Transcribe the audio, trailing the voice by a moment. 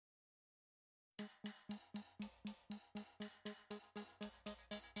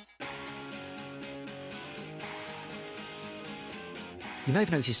You may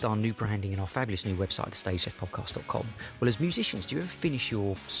have noticed our new branding and our fabulous new website at thestageleffpodcast.com. Well, as musicians, do you ever finish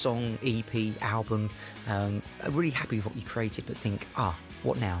your song, EP, album, really happy with what you created, but think,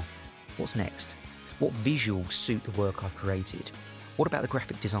 what now? What's next? What visuals suit the work I've created? What about the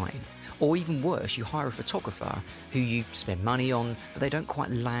graphic design? Or even worse, you hire a photographer who you spend money on, but they don't quite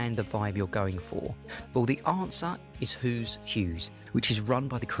land the vibe you're going for. Well, the answer is Who's Hughes, which is run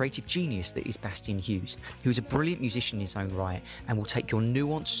by the creative genius that is Bastian Hughes, who is a brilliant musician in his own right and will take your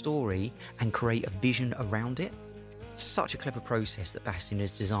nuanced story and create a vision around it. Such a clever process that Bastian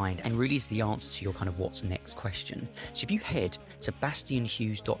has designed and really is the answer to your kind of what's next question. So if you head to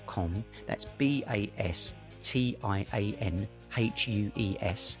bastianhughes.com, that's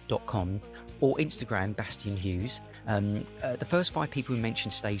BASTIANHUES.com, or Instagram Bastian Hughes. The first 5 people who mention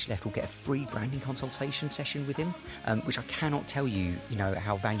Stage Left will get a free branding consultation session with him, which I cannot tell you,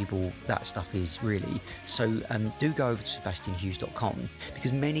 how valuable that stuff is really. So do go over to sebastianhughes.com,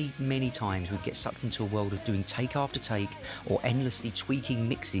 because many, many times we get sucked into a world of doing take after take or endlessly tweaking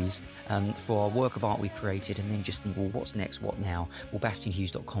mixes for our work of art we've created, and then just think, well, what's next? What now? Well,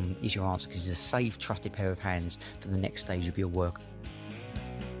 bastianhughes.com is your answer, because it's a safe, trusted pair of hands for the next stage of your work.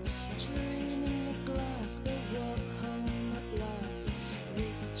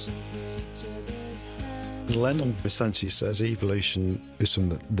 Lennon essentially says evolution is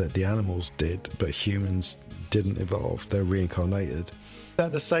something that the animals did, but humans didn't evolve, they're reincarnated.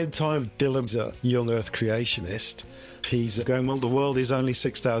 At the same time, Dylan's a young earth creationist. He's going, well, the world is only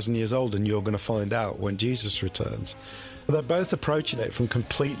 6,000 years old and you're going to find out when Jesus returns. But they're both approaching it from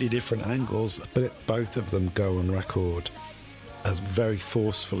completely different angles, but both of them go on record as very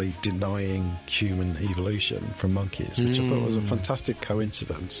forcefully denying human evolution from monkeys, which I thought was a fantastic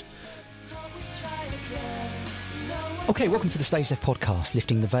coincidence. Okay, welcome to the Stage Left podcast,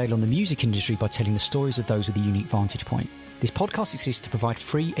 lifting the veil on the music industry by telling the stories of those with a unique vantage point. This podcast exists to provide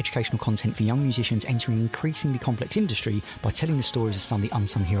free educational content for young musicians entering an increasingly complex industry by telling the stories of some of the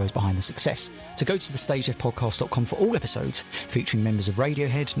unsung heroes behind the success. So go to thestageleffpodcast.com for all episodes featuring members of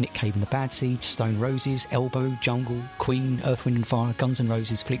Radiohead, Nick Cave and the Bad Seeds, Stone Roses, Elbow, Jungle, Queen, Earth, Wind and Fire, Guns N'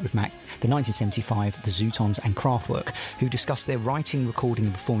 Roses, Fleetwood Mac, the 1975, the Zootons and Kraftwerk, who discuss their writing, recording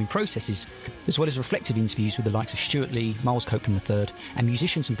and performing processes, as well as reflective interviews with the likes of Stewart, Miles Copeland III, and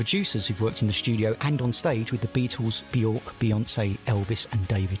musicians and producers who've worked in the studio and on stage with the Beatles, Bjork, Beyonce, Elvis and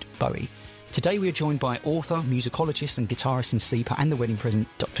David Bowie. Today we are joined by author, musicologist and guitarist in Sleeper and The Wedding Present,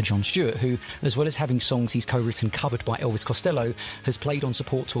 Dr. John Stewart, who, as well as having songs he's co-written covered by Elvis Costello, has played on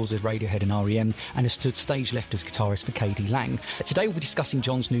support tours with Radiohead and R.E.M. and has stood stage left as guitarist for K.D. Lang. Today we'll be discussing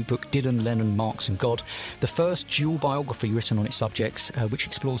John's new book, Dylan, Lennon, Marx and God, the first dual biography written on its subjects, which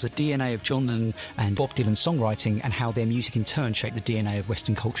explores the DNA of John Lennon and Bob Dylan's songwriting and how their music in turn shaped the DNA of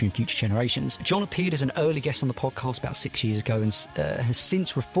Western culture in future generations. John appeared as an early guest on the podcast about 6 years ago and has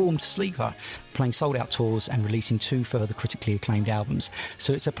since reformed Sleeper, playing sold-out tours and releasing 2 further critically acclaimed albums.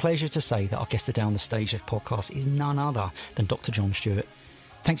 So it's a pleasure to say that our guest today on the Stage Left podcast is none other than Dr. John Stewart.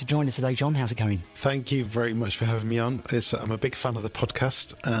 Thanks for joining us today, John. How's it going? Thank you very much for having me on. I'm a big fan of the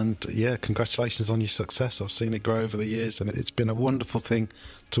podcast, and congratulations on your success. I've seen it grow over the years, and it's been a wonderful thing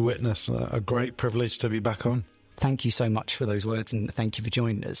to witness. A great privilege to be back on. Thank you so much for those words, and thank you for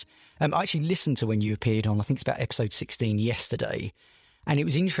joining us. I actually listened to when you appeared on, I think it's about episode 16 yesterday, and it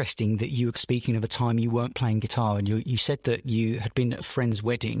was interesting that you were speaking of a time you weren't playing guitar, and you said that you had been at a friend's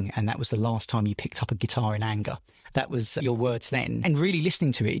wedding and that was the last time you picked up a guitar in anger. That was your words then. And really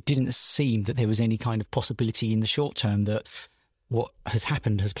listening to it, it didn't seem that there was any kind of possibility in the short term that what has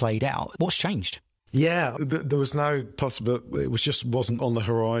happened has played out. What's changed? Yeah, there was no possibility. It just wasn't on the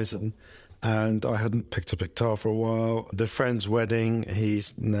horizon. And I hadn't picked up a guitar for a while. The friend's wedding,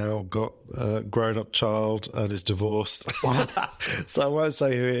 he's now got a grown-up child and is divorced. So I won't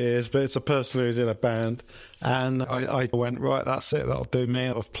say who it is, but it's a person who's in a band. And I went, right, that's it, that'll do me.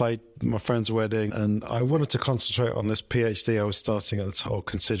 I've played my friend's wedding, and I wanted to concentrate on this PhD I was starting at the time, or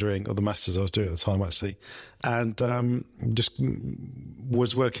considering, or the Masters I was doing at the time, actually. And just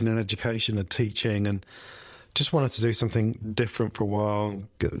was working in education and teaching, and just wanted to do something different for a while,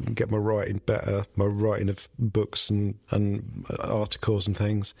 get my writing better, my writing of books and articles and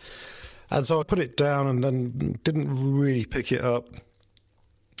things. And so I put it down and then didn't really pick it up.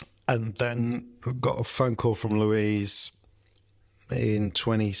 And then got a phone call from Louise in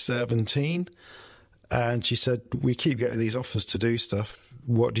 2017. And she said, we keep getting these offers to do stuff.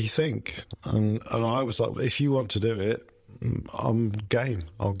 What do you think? And I was like, if you want to do it, I'm game.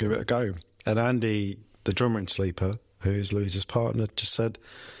 I'll give it a go. And Andy, the drummer in Sleeper, who is Louise's partner, just said,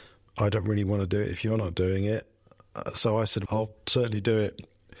 I don't really want to do it if you're not doing it. So I said, I'll certainly do it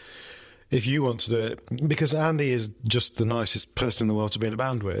if you want to do it, because Andy is just the nicest person in the world to be in a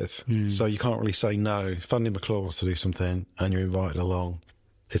band with. So you can't really say no. If Andy McClure wants to do something and you're invited along,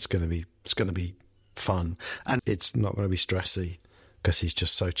 it's going to be fun, and it's not going to be stressy because he's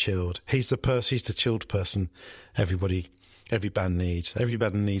just so chilled. He's the chilled person every band needs. Every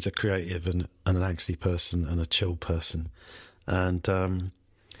band needs a creative and an angsty person and a chilled person. And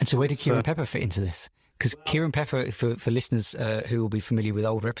so where did Kieran Pepper fit into this? Because Kieran Pepper, for listeners who will be familiar with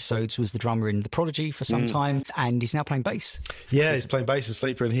older episodes, was the drummer in The Prodigy for some time, and he's now playing bass. Yeah, he's playing bass in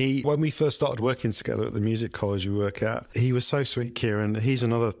Sleeper. And when we first started working together at the music college we work at, he was so sweet, Kieran. He's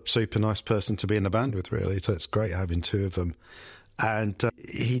another super nice person to be in a band with, really. So it's great having two of them. And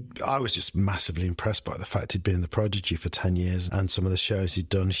I was just massively impressed by the fact he'd been in The Prodigy for 10 years, and some of the shows he'd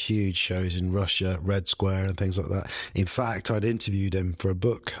done, huge shows in Russia, Red Square and things like that. In fact, I'd interviewed him for a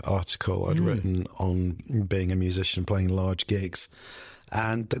book article I'd written on being a musician playing large gigs.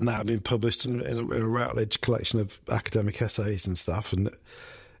 And that had been published in a Routledge collection of academic essays and stuff. And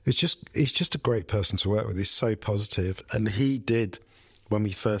he's just a great person to work with. He's so positive. And he did... When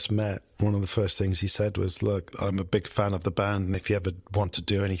we first met, one of the first things he said was, look, I'm a big fan of the band, and if you ever want to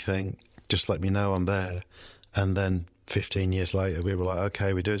do anything, just let me know, I'm there. And then 15 years later, we were like,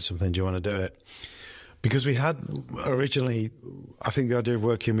 okay, we're doing something, do you want to do it? Because we had originally, I think the idea of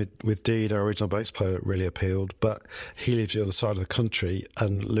working with Deed, our original bass player, really appealed, but he lives the other side of the country,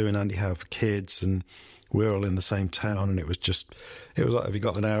 and Lou and Andy have kids, and we're all in the same town, and it was like, have you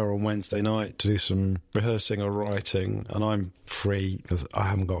got an hour on Wednesday night to do some rehearsing or writing? And I'm free because I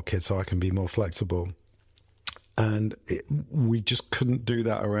haven't got kids, so I can be more flexible. And we just couldn't do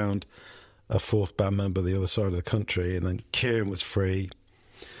that around a fourth band member the other side of the country. And then Kieran was free.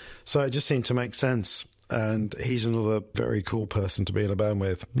 So it just seemed to make sense. And he's another very cool person to be in a band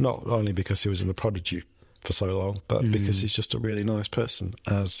with, not only because he was in The Prodigy for so long, but because he's just a really nice person,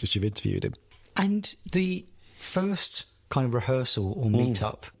 as you've interviewed him. And the first kind of rehearsal or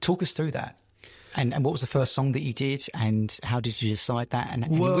meet-up, talk us through that. And what was the first song that you did, and how did you decide that, and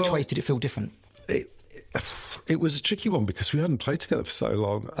in which ways did it feel different? It was a tricky one because we hadn't played together for so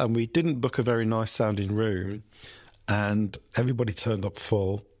long, and we didn't book a very nice sounding room, and everybody turned up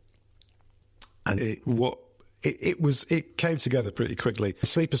full, and it came together pretty quickly. The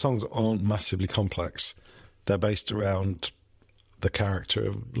Sleeper songs aren't massively complex. They're based around the character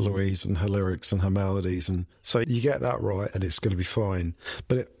of Louise and her lyrics and her melodies, and so you get that right and it's going to be fine.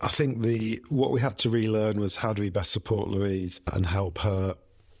 But I think what we had to relearn was how do we best support Louise and help her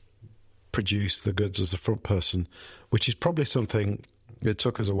produce the goods as a front person, which is probably something it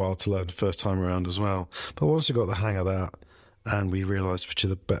took us a while to learn the first time around as well. But once we got the hang of that and we realised which are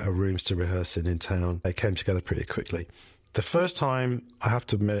the better rooms to rehearse in town, they came together pretty quickly. The first time, I have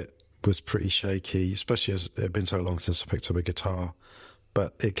to admit, was pretty shaky, especially as it had been so long since I picked up a guitar.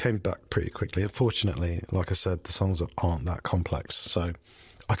 But it came back pretty quickly. Unfortunately, like I said, the songs aren't that complex. So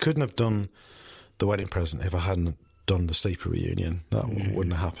I couldn't have done The Wedding Present if I hadn't done the Sleeper reunion. That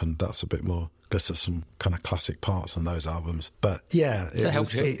wouldn't have happened. That's a bit more, because there's some kind of classic parts on those albums. But yeah,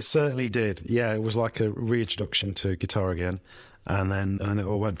 it certainly did. Yeah, it was like a reintroduction to guitar again. And then it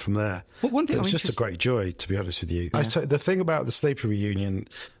all went from there. Well, one thing it was just a great joy, to be honest with you. Yeah. The thing about the Sleeper reunion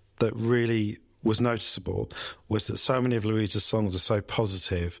that really was noticeable was that so many of Louise's songs are so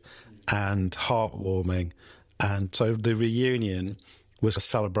positive and heartwarming, and so the reunion was a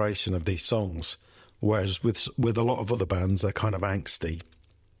celebration of these songs, whereas with a lot of other bands they're kind of angsty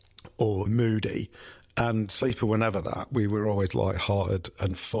or moody, and Sleeper were never that. We were always light-hearted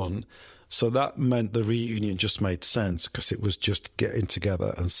and fun, so that meant the reunion just made sense because it was just getting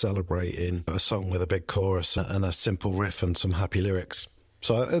together and celebrating a song with a big chorus and a simple riff and some happy lyrics.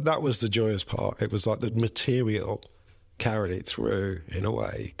 So that was the joyous part. It was like the material carried it through in a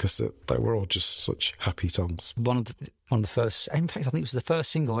way, because they were all just such happy songs. One of the first, in fact, I think it was the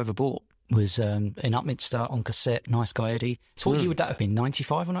first single I ever bought, was in Upminster on cassette, Nice Guy Eddie. So what year would that have been,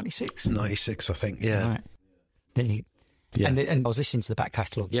 95 or 96? 96, I think, yeah. Right. Then and I was listening to the back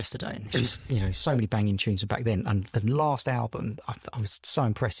catalogue yesterday, and it was, so many banging tunes back then. And the last album, I was so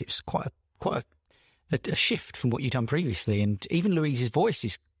impressed. It was quite a shift from what you'd done previously, and even Louise's voice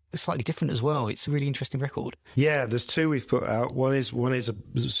is slightly different as well. It's a really interesting record. Yeah, there's two we've put out. One is a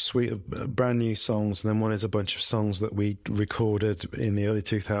suite of brand new songs, and then one is a bunch of songs that we recorded in the early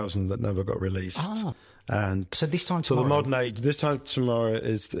 2000s that never got released. And so this time tomorrow, so the modern age. This time tomorrow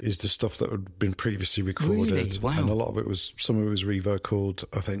is the stuff that had been previously recorded. Really? Wow. And a lot of it was, some of it was re-vocaled.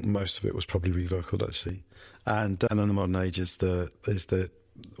 I think most of it was probably re-vocaled actually. And then the modern age is the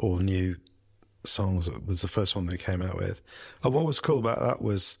all new songs. It was the first one they came out with. And what was cool about that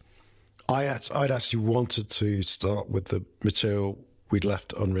was I'd actually wanted to start with the material we'd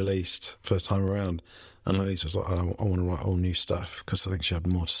left unreleased first time around. And Louise was like, I want to write all new stuff because I think she had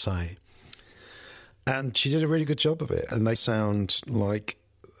more to say. And she did a really good job of it. And they sound like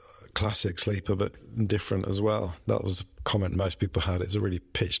classic Sleeper, but different as well. That was a comment most people had. It's a really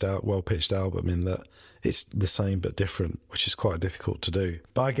well pitched album in that it's the same but different, which is quite difficult to do.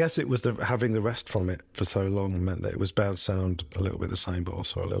 But I guess it was having the rest from it for so long meant that it was bound to sound a little bit the same, but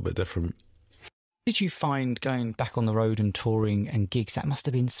also a little bit different. Did you find going back on the road and touring and gigs, that must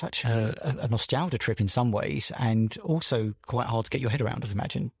have been such a nostalgia trip in some ways, and also quite hard to get your head around, I'd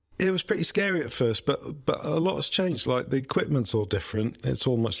imagine? It was pretty scary at first, but a lot has changed. Like, the equipment's all different. It's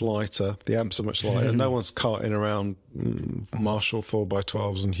all much lighter. The amps are much lighter. No one's carting around Marshall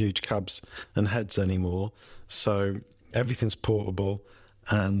 4x12s and huge cabs and heads anymore. So everything's portable,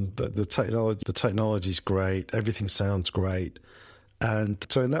 and the technology's great. Everything sounds great. And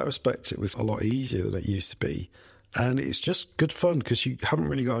so in that respect, it was a lot easier than it used to be. And it's just good fun because you haven't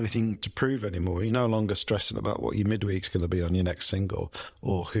really got anything to prove anymore. You're no longer stressing about what your midweek's going to be on your next single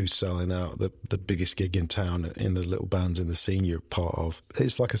or who's selling out the biggest gig in town in the little bands in the scene you're part of.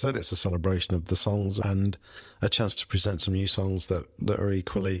 It's like I said, it's a celebration of the songs and a chance to present some new songs that are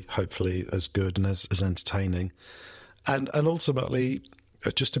equally, hopefully, as good and as entertaining. And ultimately,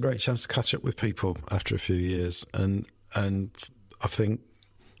 just a great chance to catch up with people after a few years. And I think,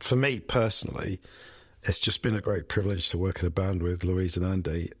 for me personally, it's just been a great privilege to work in a band with Louise and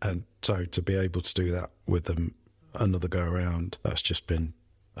Andy, and so to be able to do that with them another go around, that's just been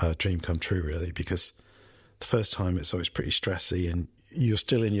a dream come true, really, because the first time it's always pretty stressy and you're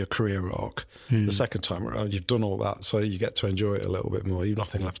still in your career arc. The second time around, you've done all that, so you get to enjoy it a little bit more. You've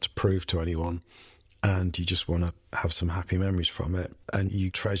nothing left to prove to anyone, and you just want to have some happy memories from it, and you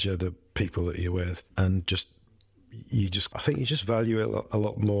treasure the people that you're with, and I think you just value it a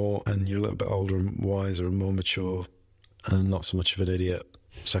lot more, and you're a little bit older and wiser and more mature and not so much of an idiot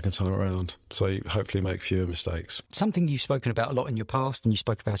second time around. So you hopefully make fewer mistakes. Something you've spoken about a lot in your past, and you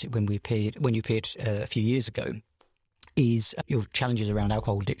spoke about it when you appeared a few years ago, is your challenges around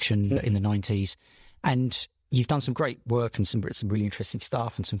alcohol addiction in the 90s. And you've done some great work and some really interesting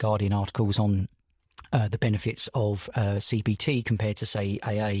stuff, and some Guardian articles on the benefits of CBT compared to, say,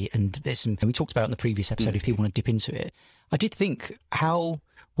 AA. And we talked about it in the previous episode if people want to dip into it. I did think, how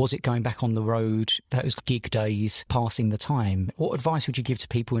was it going back on the road, those gig days, passing the time? What advice would you give to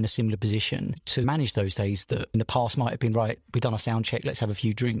people in a similar position to manage those days that in the past might have been, right, we've done our sound check, let's have a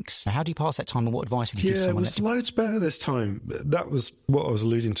few drinks? How do you pass that time, and what advice would you give someone? Yeah, it was loads better this time. That was what I was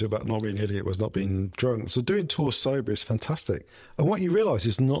alluding to about not being an idiot, was not being drunk. So doing tours sober is fantastic. And what you realise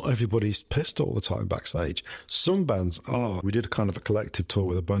is not everybody's pissed all the time backstage. Some bands are. We did kind of a collective tour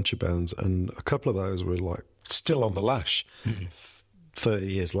with a bunch of bands, and a couple of those were like still on the lash. 30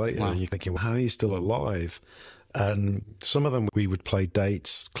 years later, wow. And you're thinking, well, how are you still alive? And some of them, we would play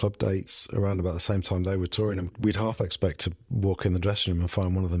dates, club dates, around about the same time they were touring, and we'd half expect to walk in the dressing room and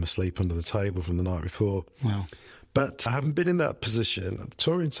find one of them asleep under the table from the night before. Wow. But I haven't been in that position.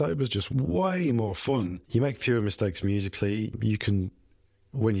 Touring sober is just way more fun. You make fewer mistakes musically. You can,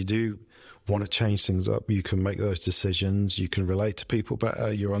 when you do want to change things up, you can make those decisions. You can relate to people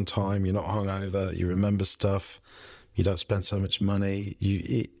better. You're on time. You're not hungover. You remember stuff. You don't spend so much money. You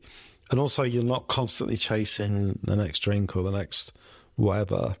eat, and also you're not constantly chasing the next drink or the next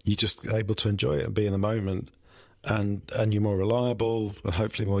whatever. You're just able to enjoy it and be in the moment, and you're more reliable and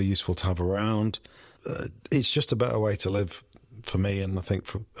hopefully more useful to have around. It's just a better way to live for me, and I think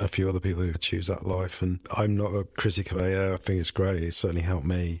for a few other people who choose that life. And I'm not a critic of AA. I think it's great. It's certainly helped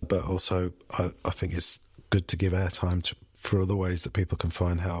me, but also I think it's good to give airtime for other ways that people can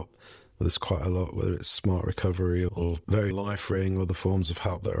find help. There's quite a lot, whether it's smart recovery or very life ring, or the forms of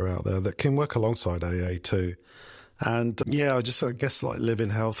help that are out there that can work alongside AA too. And yeah, I guess like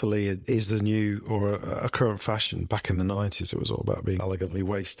living healthily is the new, or a current fashion. Back in the 90s, it was all about being elegantly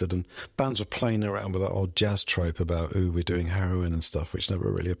wasted, and bands were playing around with that old jazz trope about, we're doing heroin and stuff, which never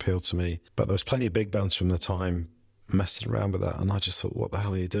really appealed to me. But there was plenty of big bands from the time messing around with that, and I just thought, what the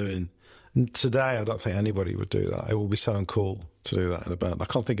hell are you doing? And today, I don't think anybody would do that. It will be so uncool to do that in a band. I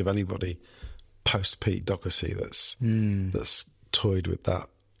can't think of anybody post-Pete Doherty that's toyed with that,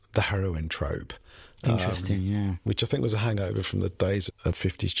 the heroin trope. Interesting, yeah. Which I think was a hangover from the days of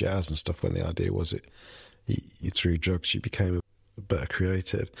 50s jazz and stuff, when the idea was you threw drugs, you became a better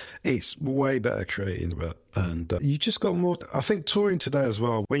creative. It's way better creating, and you just got more. I think touring today as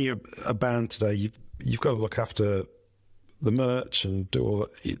well, when you're a band today, you've got to look after the merch and do all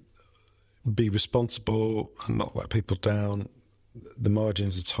that. Be responsible and not let people down. The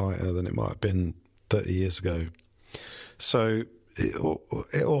margins are tighter than it might have been 30 years ago. So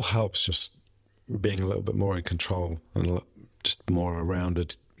it all helps just being a little bit more in control and just more a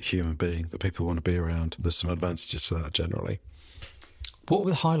rounded human being that people want to be around. There's some advantages to that generally. What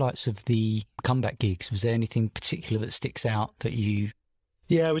were the highlights of the comeback gigs? Was there anything particular that sticks out that you...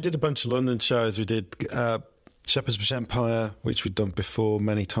 Yeah, we did a bunch of London shows. We did Shepherd's Bush Empire, which we'd done before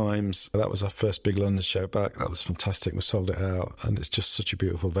many times. That was our first big London show back. That was fantastic. We sold it out, and it's just such a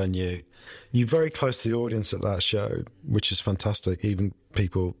beautiful venue. You're very close to the audience at that show, which is fantastic, even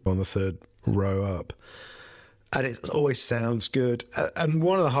people on the third row up. And it always sounds good. And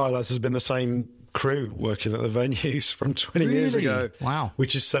one of the highlights has been the same crew working at the venues from 20 years ago. Wow.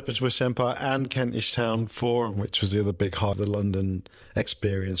 Which is Shepherd's Bush Empire and Kentish Town Forum, which was the other big heart of the London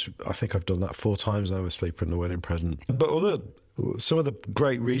experience. I think I've done that 4 times now with Sleeper and the Wedding Present. But some of the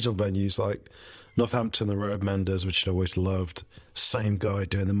great regional venues like Northampton, the Road Menders, which I always loved. Same guy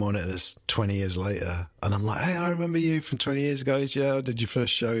doing the monitors 20 years later. And I'm like, hey, I remember you from 20 years ago. He's, yeah, I did your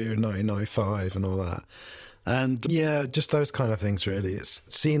first show here in 1995 and all that. And yeah, just those kind of things, really. It's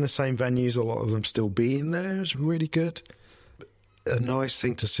seeing the same venues, a lot of them still being there, is really good. A nice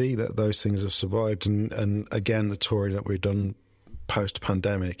thing to see that those things have survived. And again, the touring that we've done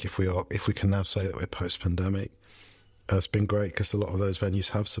post-pandemic, if we can now say that we're post-pandemic, it's been great because a lot of those venues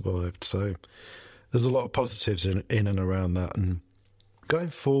have survived. So there's a lot of positives in and around that. And going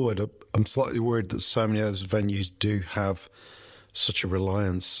forward, I'm slightly worried that so many of those venues do have such a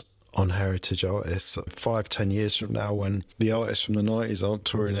reliance on heritage artists. 5-10 years from now, when the artists from the 90s aren't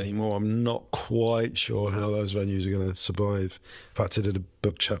touring anymore, I'm not quite sure how those venues are going to survive. In fact, I did a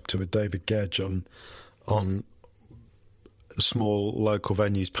book chapter with David Gedge on small local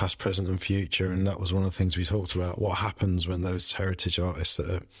venues, past, present and future, and that was one of the things we talked about. What happens when those heritage artists that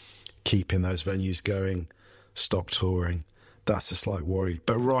are keeping those venues going stop touring? That's a slight worry.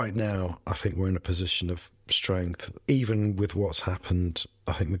 But right now, I think we're in a position of strength. Even with what's happened,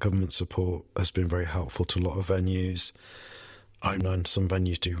 I think the government support has been very helpful to a lot of venues. I've known some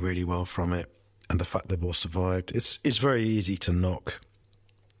venues do really well from it, and the fact they've all survived. It's very easy to knock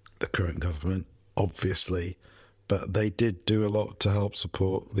the current government, obviously, but they did do a lot to help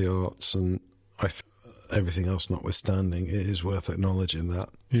support the arts, and everything else notwithstanding, it is worth acknowledging that.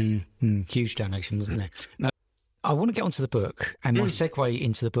 Huge donation, wasn't there? Now, I want to get onto the book, and my segue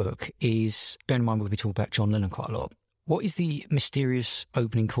into the book is, bear in mind we'll be talking about John Lennon quite a lot. What is the mysterious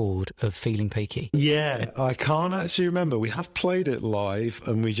opening chord of Feeling Peaky? Yeah, I can't actually remember. We have played it live,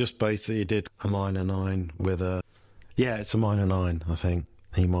 and we just basically did a minor 9 with a... Yeah, it's a minor 9, I think.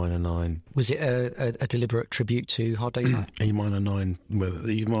 E minor 9. Was it a deliberate tribute to Hard Day's Night? E minor 9 with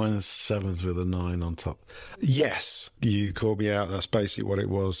E minor 7th with a 9 on top. Yes, you called me out. That's basically what it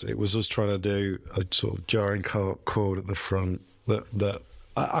was. It was us trying to do a sort of jarring chord at the front. That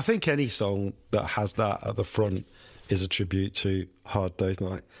I think any song that has that at the front is a tribute to Hard Day's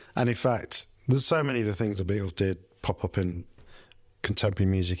Night. And in fact, there's so many of the things the Beatles did pop up in contemporary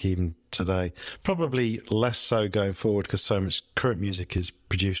music even today. Probably less so going forward because so much current music is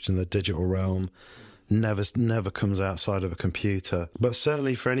produced in the digital realm, never comes outside of a computer. But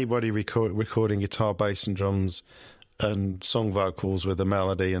certainly for anybody recording guitar, bass and drums and song vocals with a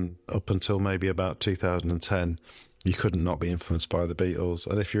melody, and up until maybe about 2010, you couldn't not be influenced by the Beatles.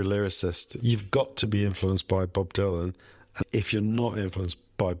 And if you're a lyricist, you've got to be influenced by Bob Dylan. And if you're not influenced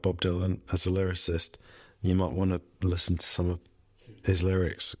by Bob Dylan as a lyricist, you might want to listen to some of his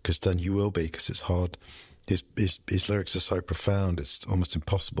lyrics, because then you will be, because it's hard. His lyrics are so profound, it's almost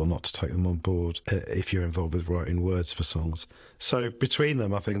impossible not to take them on board if you're involved with writing words for songs. So between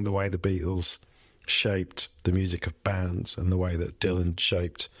them, I think the way the Beatles shaped the music of bands and the way that Dylan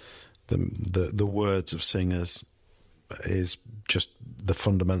shaped the words of singers is just the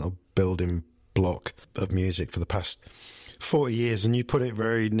fundamental building block of music for the past 40 years. And you put it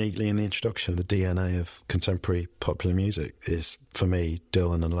very neatly in the introduction. The DNA of contemporary popular music is, for me,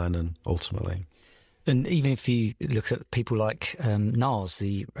 Dylan and Lennon, ultimately. And even if you look at people like Nas,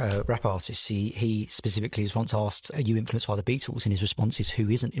 the rap artist, he specifically was once asked, are you influenced by the Beatles? And his response is, who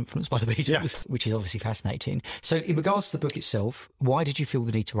isn't influenced by the Beatles? Yeah. Which is obviously fascinating. So in regards to the book itself, why did you feel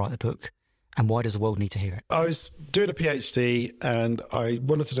the need to write the book? And why does the world need to hear it? I was doing a PhD and I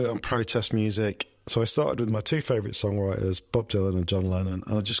wanted to do it on protest music. So I started with my 2 favourite songwriters, Bob Dylan and John Lennon,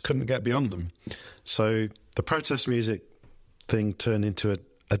 and I just couldn't get beyond them. So the protest music thing turned into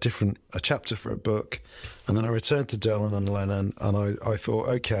a chapter for a book, and then I returned to Dylan and Lennon, and I thought,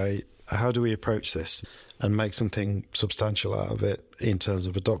 okay, how do we approach this and make something substantial out of it in terms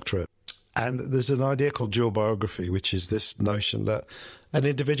of a doctorate? And there's an idea called dual biography, which is this notion that an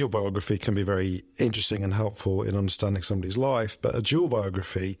individual biography can be very interesting and helpful in understanding somebody's life, but a dual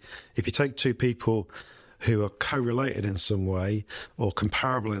biography, if you take 2 people who are correlated in some way or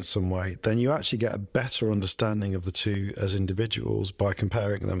comparable in some way, then you actually get a better understanding of the two as individuals by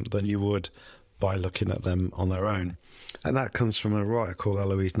comparing them than you would by looking at them on their own. And that comes from a writer called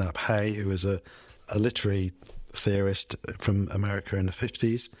Eloise Knapp Hay, who was a literary theorist from America in the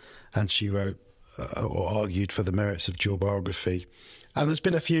 50s, and she wrote or argued for the merits of dual biography. And there's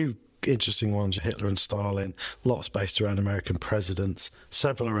been a few interesting ones, Hitler and Stalin, lots based around American presidents,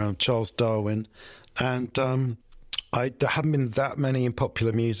 several around Charles Darwin, and there haven't been that many in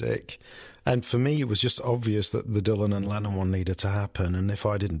popular music. And for me, it was just obvious that the Dylan and Lennon one needed to happen, and if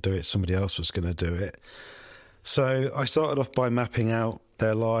I didn't do it, somebody else was going to do it. So I started off by mapping out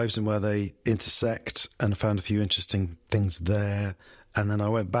their lives and where they intersect, and found a few interesting things there. And then I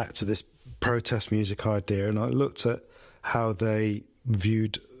went back to this protest music idea, and I looked at how they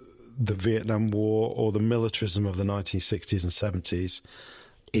viewed the Vietnam War or the militarism of the 1960s and 70s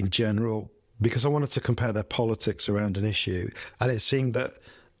in general, because I wanted to compare their politics around an issue. And it seemed that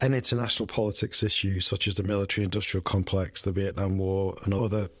an international politics issue, such as the military-industrial complex, the Vietnam War, and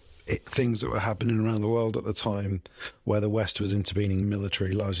other things that were happening around the world at the time, where the West was intervening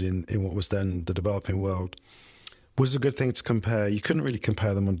military, largely in what was then the developing world, was a good thing to compare. You couldn't really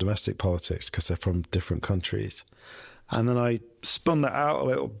compare them on domestic politics because they're from different countries. And then I spun that out a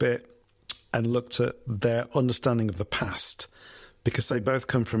little bit and looked at their understanding of the past, because they both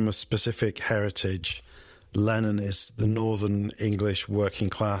come from a specific heritage. Lennon is the Northern English working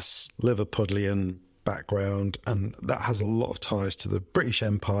class, Liverpudlian background, and that has a lot of ties to the British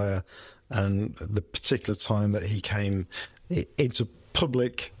Empire and the particular time that he came into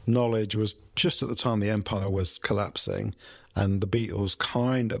public knowledge was just at the time the empire was collapsing, and the Beatles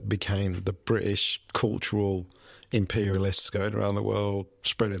kind of became the British cultural imperialists going around the world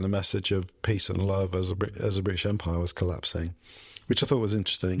spreading the message of peace and love as the British Empire was collapsing, which I thought was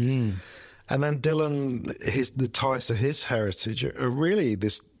interesting. And then Dylan, the ties to his heritage are really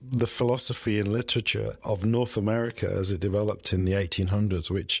the philosophy and literature of North America as it developed in the 1800s,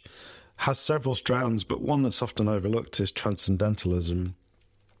 which has several strands, but one that's often overlooked is transcendentalism,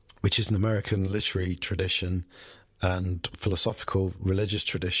 which is an American literary tradition and philosophical religious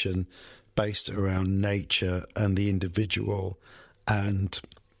tradition based around nature and the individual. And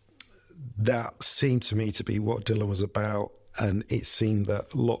that seemed to me to be what Dylan was about. And it seemed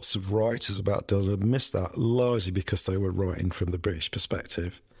that lots of writers about Dylan had missed that, largely because they were writing from the British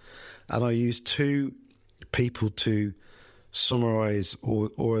perspective. And I used two people to summarise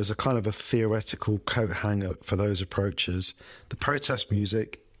or as a kind of a theoretical coat hanger for those approaches. The protest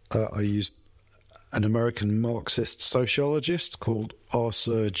music, I used an American Marxist sociologist called R.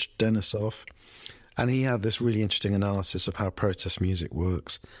 Serge Denisov, and he had this really interesting analysis of how protest music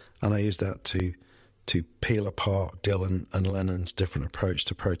works, and I used that to peel apart Dylan and Lennon's different approach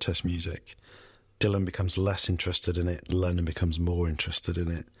to protest music. Dylan becomes less interested in it, Lennon becomes more interested in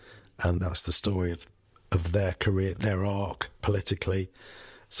it, and that's the story of their career, their arc politically.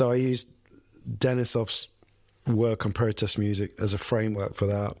 So I used Denisov's work on protest music as a framework for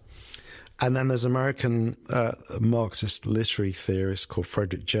that. And then there's American Marxist literary theorist called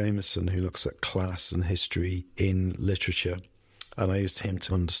Frederick Jameson, who looks at class and history in literature. And I used him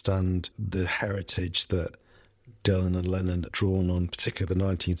to understand the heritage that Dylan and Lennon had drawn on, particularly the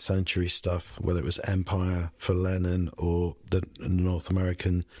 19th century stuff, whether it was Empire for Lennon or the North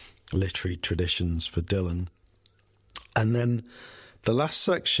American literary traditions for Dylan. And then the last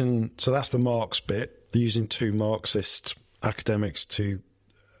section, so that's the Marx bit, using two Marxist academics to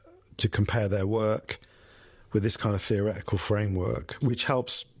compare their work with this kind of theoretical framework, which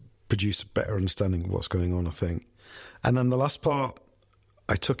helps produce a better understanding of what's going on, I think. And then the last part,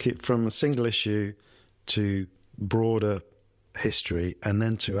 I took it from a single issue to broader history and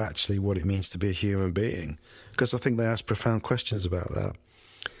then to actually what it means to be a human being, because I think they ask profound questions about that.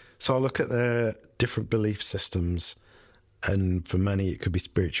 So I look at their different belief systems, and for many it could be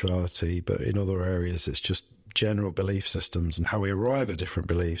spirituality, but in other areas it's just general belief systems and how we arrive at different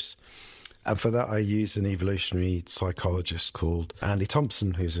beliefs. And for that I use an evolutionary psychologist called Andy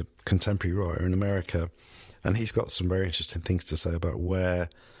Thompson, who's a contemporary writer in America, and he's got some very interesting things to say about where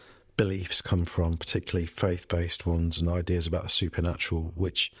beliefs come from, particularly faith-based ones and ideas about the supernatural,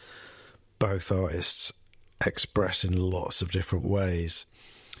 which both artists express in lots of different ways.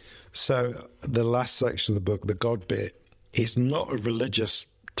 So the last section of the book, the God bit, is not a religious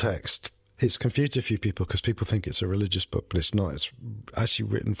text. It's confused a few people because people think it's a religious book, but it's not. It's actually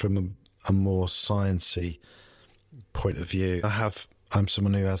written from a more sciencey point of view. I'm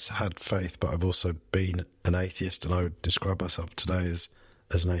someone who has had faith, but I've also been an atheist, and I would describe myself today as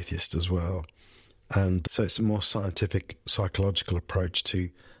an atheist as well. And so it's a more scientific, psychological approach to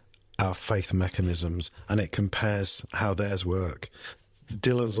our faith mechanisms, and it compares how theirs work.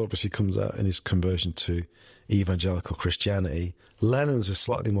 Dylan's obviously comes out in his conversion to evangelical Christianity. Lennon's is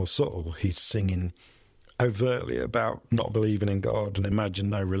slightly more subtle. He's singing overtly about not believing in God and imagine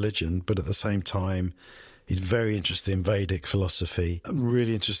no religion, but at the same time, he's very interested in Vedic philosophy,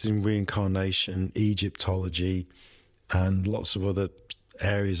 really interested in reincarnation, Egyptology, and lots of other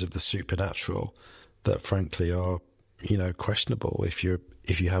areas of the supernatural that frankly are, questionable if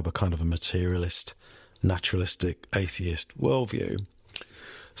you have a kind of a materialist, naturalistic, atheist worldview.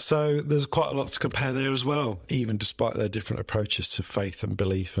 So there's quite a lot to compare there as well, even despite their different approaches to faith and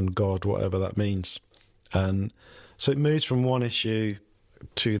belief and God, whatever that means. And so it moves from one issue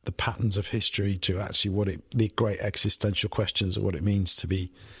to the patterns of history to actually the great existential questions of what it means to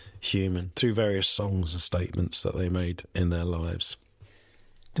be human through various songs and statements that they made in their lives.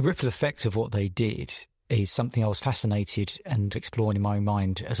 The ripple effect of what they did is something I was fascinated and exploring in my own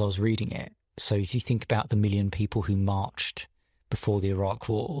mind as I was reading it. So if you think about the 1 million people who marched before the Iraq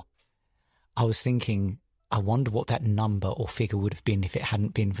War, I was thinking, I wonder what that number or figure would have been if it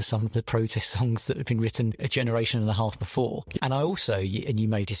hadn't been for some of the protest songs that have been written a generation and a half before. And I also, and you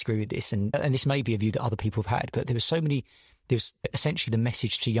may disagree with this, and this may be a view that other people have had, but there was essentially the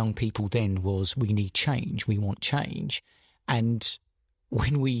message to young people then was, we need change, we want change. And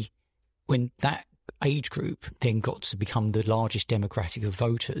when that age group then got to become the largest demographic of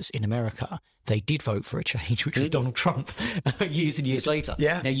voters in America, they did vote for a change, which was Donald Trump years and years later.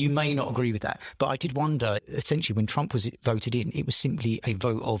 Yeah. Now, you may not agree with that, but I did wonder, essentially, when Trump was voted in, it was simply a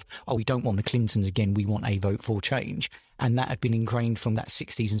vote of, we don't want the Clintons again, we want a vote for change. And that had been ingrained from that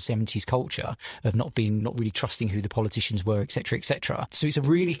 60s and 70s culture of not really trusting who the politicians were, et cetera, et cetera. So it's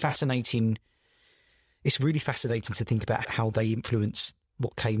really fascinating to think about how they influence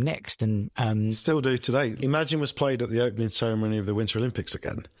what came next. And still do today. Imagine was played at the opening ceremony of the Winter Olympics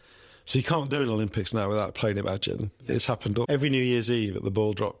again. So you can't do an Olympics now without playing Imagine. It's happened every New Year's Eve at the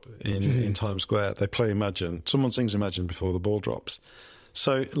ball drop in Times Square. They play Imagine. Someone sings Imagine before the ball drops.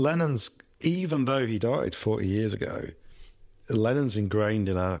 So Lennon's, even though he died 40 years ago, Lennon's ingrained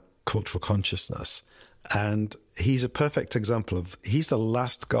in our cultural consciousness. And he's a perfect example of, he's the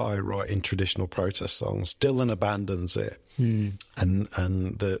last guy writing traditional protest songs. Dylan abandons it. And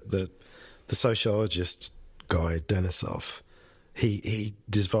the sociologist guy, Denisov, he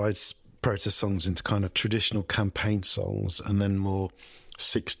divides protest songs into kind of traditional campaign songs and then more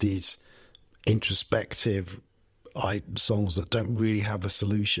 60s introspective songs that don't really have a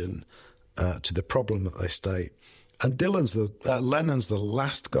solution to the problem that they state. And Lennon's the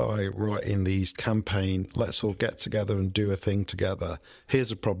last guy writing these campaign, let's all get together and do a thing together.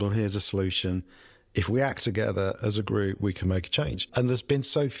 Here's a problem, here's a solution. If we act together as a group, we can make a change. And there's been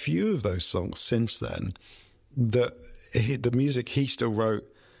so few of those songs since then that the music he still wrote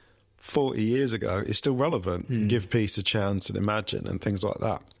 40 years ago is still relevant. Give peace a chance and Imagine and things like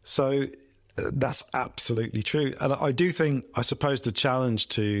that. So that's absolutely true. And I do think, I suppose the challenge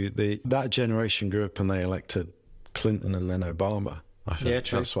to that generation grew up and they elected Clinton and then Obama. I think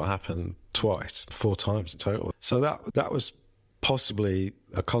that's what happened twice, 4 times in total. So that was possibly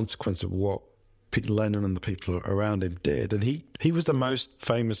a consequence of what Lennon and the people around him did. And he was the most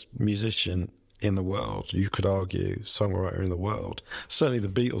famous musician in the world, you could argue, songwriter in the world. Certainly the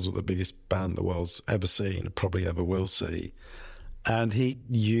Beatles were the biggest band the world's ever seen, probably ever will see. And he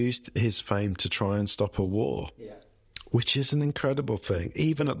used his fame to try and stop a war, which is an incredible thing,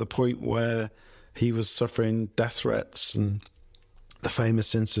 even at the point where he was suffering death threats. And the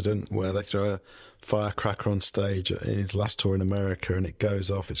famous incident where they throw a firecracker on stage in his last tour in America and it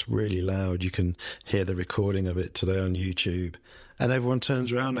goes off, it's really loud. You can hear the recording of it today on YouTube. And everyone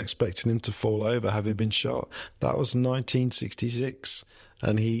turns around expecting him to fall over, having been shot. That was 1966.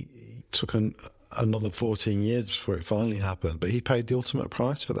 And he took another 14 years before it finally happened. But he paid the ultimate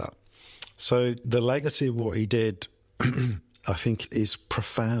price for that. So the legacy of what he did, I think, is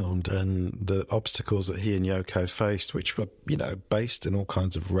profound. And the obstacles that he and Yoko faced, which were, based in all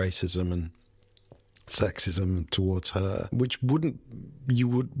kinds of racism and sexism towards her, which wouldn't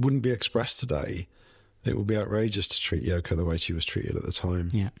be expressed today. It would be outrageous to treat Yoko the way she was treated at the time.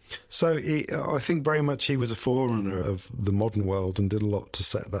 Yeah. So I think very much he was a forerunner of the modern world and did a lot to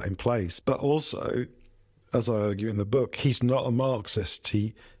set that in place. But also, as I argue in the book, he's not a Marxist.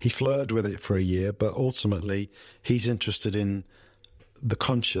 He flirted with it for a year, but ultimately he's interested in the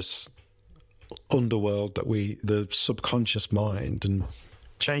conscious underworld, the subconscious mind, and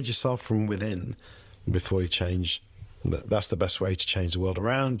change yourself from within before you change. That's the best way to change the world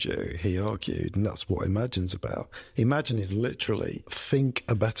around you, he argued, and that's what Imagine's about. Imagine is literally think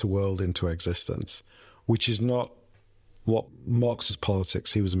a better world into existence, which is not what Marx's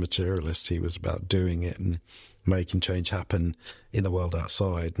politics, he was a materialist. He was about doing it and making change happen in the world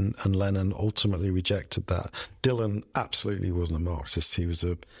outside. And Lennon ultimately rejected that. Dylan absolutely wasn't a Marxist. He's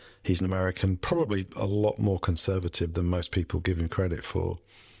an American, probably a lot more conservative than most people give him credit for.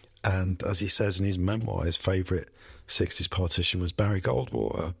 And as he says in his memoir, his favourite 60s politician was Barry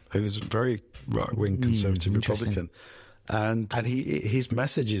Goldwater, who was a very right-wing conservative Republican. And his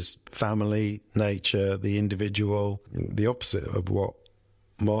message is family, nature, the individual, the opposite of what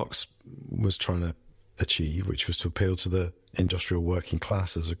Marx was trying to achieve, which was to appeal to the industrial working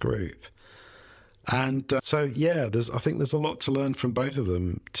class as a group. And I think there's a lot to learn from both of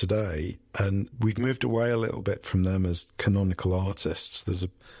them today. And we've moved away a little bit from them as canonical artists. There's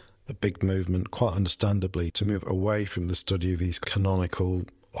a big movement, quite understandably, to move away from the study of these canonical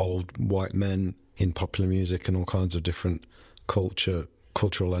old white men in popular music and all kinds of different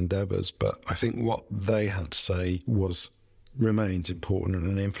cultural endeavours. But I think what they had to say remains important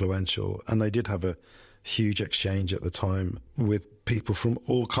and influential. And they did have a huge exchange at the time with people from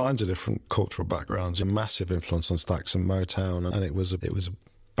all kinds of different cultural backgrounds, a massive influence on Stax and Motown, and it was a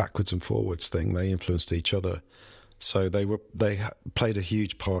backwards and forwards thing. They influenced each other, so they played a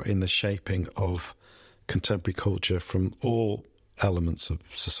huge part in the shaping of contemporary culture from all elements of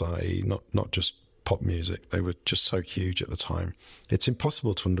society, not just pop music. They were just so huge at the time. It's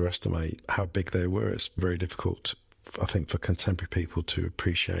impossible to underestimate how big they were. It's very difficult, I think, for contemporary people to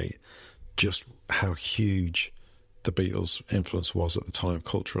appreciate just how huge the Beatles' influence was at the time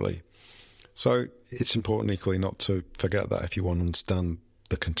culturally. So it's important equally not to forget that if you want to understand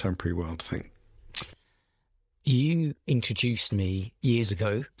the contemporary world thing. You introduced me years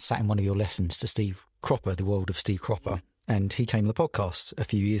ago, sat in one of your lessons, to Steve Cropper, the world of Steve Cropper, and he came on the podcast a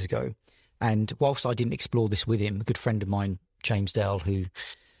few years ago. And whilst I didn't explore this with him, a good friend of mine, James Dell, who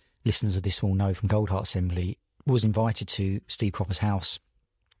listeners of this will know from Goldheart Assembly, was invited to Steve Cropper's house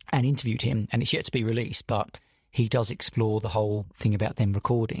and interviewed him, and it's yet to be released, but he does explore the whole thing about them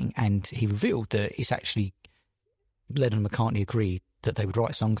recording, and he revealed that it's actually Lennon and McCartney agreed that they would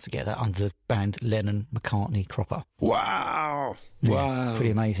write songs together under the band Lennon, McCartney, Cropper. Wow. Yeah, Wow.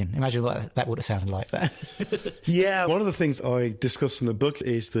 pretty amazing. Imagine what that would have sounded like that. Yeah, one of the things I discuss in the book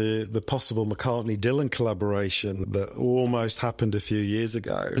is the possible McCartney-Dylan collaboration that almost happened a few years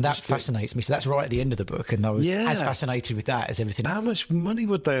ago. And that fascinates me. So that's right at the end of the book, and I was Yeah. as fascinated with that as everything. How much money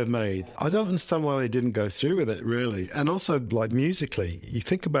would they have made? I don't understand why they didn't go through with it, really. And also, like, musically, you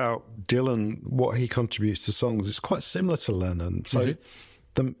think about Dylan, what he contributes to songs, it's quite similar to Lennon. So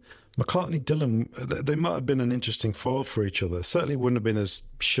the McCartney-Dylan, they might have been an interesting foil for each other. Certainly wouldn't have been as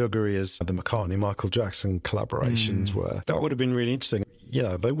sugary as the McCartney-Michael Jackson collaborations were. That would have been really interesting.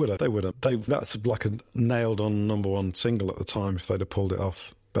 Yeah, they would have. That's like a nailed-on #1 single at the time if they'd have pulled it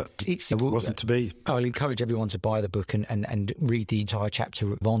off. But it wasn't to be. I'll encourage everyone to buy the book and read the entire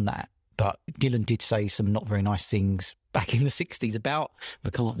chapter on that. But Dylan did say some not very nice things back in the 60s about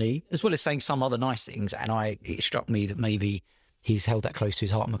McCartney, as well as saying some other nice things. And it struck me that maybe he's held that close to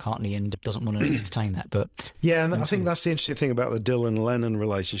his heart, McCartney, and doesn't want to entertain that. But yeah, and I think that's the interesting thing about the Dylan-Lennon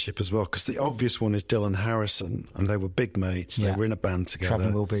relationship as well, because the obvious one is Dylan-Harrison, and they were big mates. They were in a band together.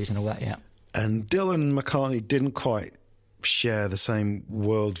 Travelling Wilburys and all that, yeah. And Dylan and McCartney didn't quite share the same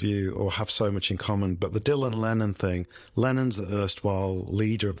worldview or have so much in common. But the Dylan-Lennon thing, Lennon's the erstwhile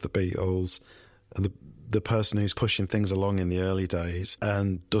leader of the Beatles, the person who's pushing things along in the early days,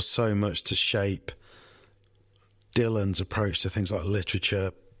 and does so much to shape Dylan's approach to things like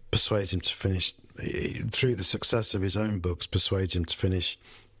literature, persuades him to finish, through the success of his own books, persuades him to finish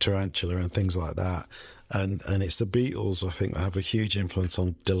Tarantula and things like that. And it's the Beatles, I think, that have a huge influence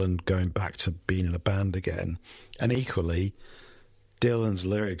on Dylan going back to being in a band again. And equally, Dylan's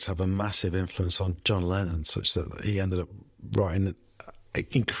lyrics have a massive influence on John Lennon, such that he ended up writing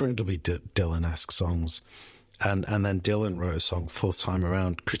incredibly Dylan-esque songs. And then Dylan wrote a song fourth time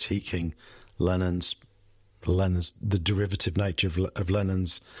around critiquing the derivative nature of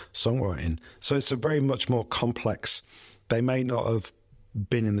Lennon's songwriting. So it's a very much more complex. They may not have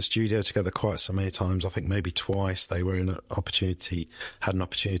been in the studio together quite so many times. I think maybe twice they were had an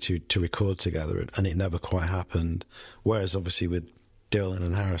opportunity to record together, and it never quite happened. Whereas obviously with Dylan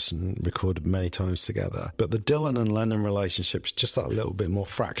and Harrison recorded many times together. But the Dylan and Lennon relationship's just that little bit more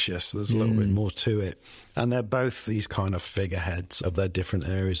fractious. There's a little bit more to it. And they're both these kind of figureheads of their different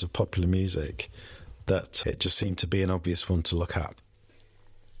areas of popular music that it just seemed to be an obvious one to look at.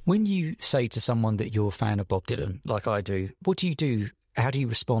 When you say to someone that you're a fan of Bob Dylan, like I do, what do you do? How do you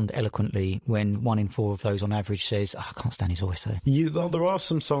respond eloquently when 1 in 4 of those on average says, I can't stand his voice though? There are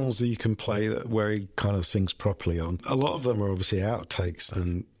some songs that you can play where he kind of sings properly on. A lot of them are obviously outtakes,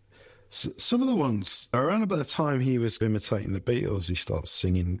 and Some of the ones, around about the time he was imitating the Beatles, he started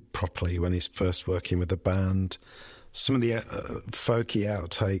singing properly when he's first working with the band. Some of the folky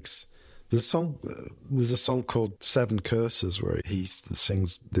outtakes. There's a song called Seven Curses where he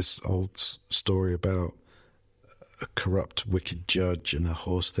sings this old story about a corrupt, wicked judge and a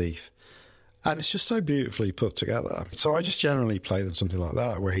horse thief. And it's just so beautifully put together. So I just generally play them something like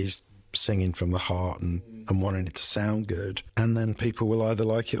that, where he's singing from the heart and wanting it to sound good. And then people will either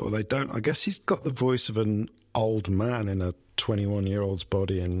like it or they don't. I guess he's got the voice of an old man in a 21-year-old's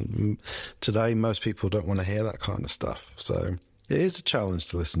body. And today, most people don't want to hear that kind of stuff. So it is a challenge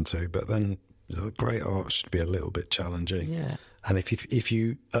to listen to, but then great art should be a little bit challenging. Yeah. And if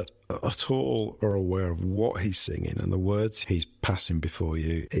you at all are aware of what he's singing and the words he's passing before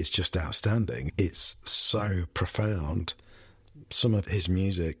you, it's just outstanding. It's so profound. Some of his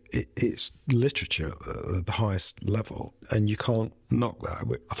music, it's literature at the highest level, and you can't knock that.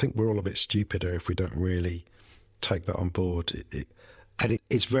 I think we're all a bit stupider if we don't really take that on board.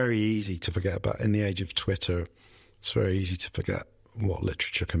 It's very easy to forget about. In the age of Twitter, it's very easy to forget what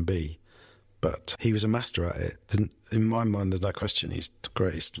literature can be. But he was a master at it. In my mind, there's no question he's the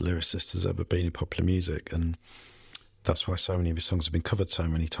greatest lyricist there's ever been in popular music, and that's why so many of his songs have been covered so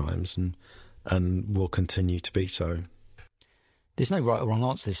many times and will continue to be so. There's no right or wrong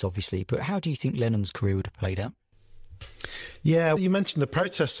answer to this, obviously, but how do you think Lennon's career would have played out? Yeah, you mentioned the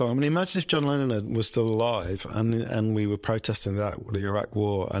protest song. I mean, imagine if John Lennon was still alive and we were protesting the Iraq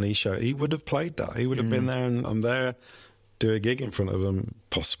War, and he would have played that. He would have been there, and I'm there, do a gig in front of them,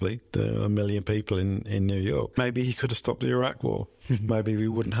 possibly 1 million people in New York. Maybe he could have stopped the Iraq War. Maybe we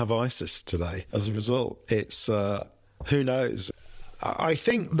wouldn't have ISIS today as a result. It's who knows. I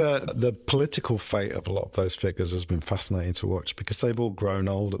think the political fate of a lot of those figures has been fascinating to watch, because they've all grown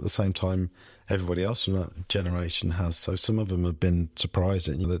old at the same time everybody else from that generation has. So some of them have been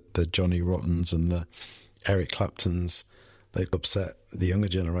surprising. The Johnny Rottens and the Eric Claptons, they've upset the younger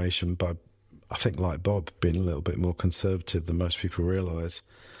generation by, I think, like Bob, being a little bit more conservative than most people realise.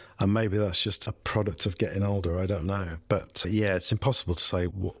 And maybe that's just a product of getting older, I don't know. But yeah, it's impossible to say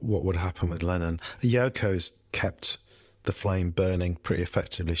what would happen with Lennon. Yoko's kept the flame burning pretty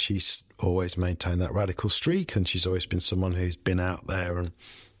effectively. She's always maintained that radical streak, and she's always been someone who's been out there and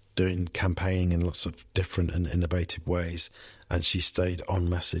doing campaigning in lots of different and innovative ways, and she stayed on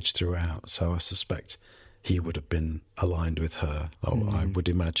message throughout. So I suspect he would have been aligned with her, I would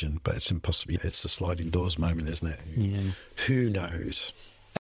imagine, but it's impossible. It's a sliding doors moment, isn't it? Yeah. Who knows?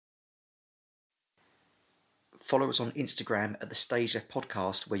 Follow us on Instagram at the Stage Left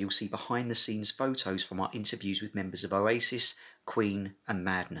Podcast, where you'll see behind-the-scenes photos from our interviews with members of Oasis, Queen and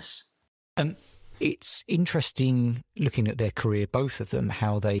Madness. It's interesting looking at their career, both of them,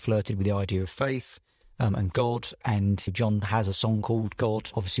 how they flirted with the idea of faith and God. And John has a song called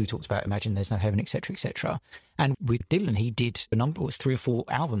God. Obviously, we talked about Imagine There's No Heaven, etc., etc. And with Dylan, he did a number, it was 3 or 4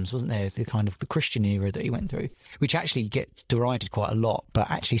 albums, wasn't there? The kind of the Christian era that he went through, which actually gets derided quite a lot. But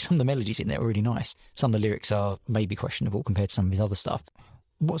actually, some of the melodies in there are really nice. Some of the lyrics are maybe questionable compared to some of his other stuff.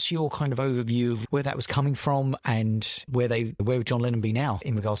 What's your kind of overview of where that was coming from, and where would John Lennon be now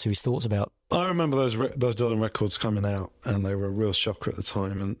in regards to his thoughts about? I remember those Dylan records coming out, and they were a real shocker at the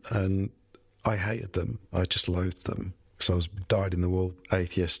time, and I hated them. I just loathed them, because I was dyed-in-the-wool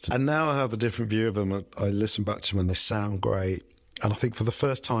atheist. And now I have a different view of them. I listen back to them and they sound great. And I think for the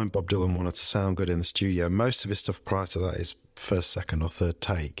first time, Bob Dylan wanted to sound good in the studio. Most of his stuff prior to that is first, second or third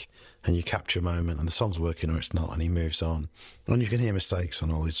take, and you capture a moment and the song's working or it's not, and he moves on. And you can hear mistakes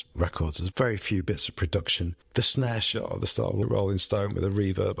on all his records. There's very few bits of production. The snare shot at the start of the Rolling Stone with a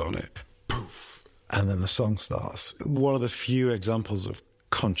reverb on it, poof, and then the song starts. One of the few examples of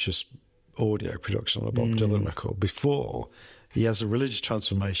conscious audio production on a Bob Dylan record. Before, he has a religious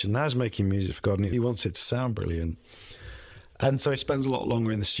transformation. Now he's making music for God, and he wants it to sound brilliant. And so he spends a lot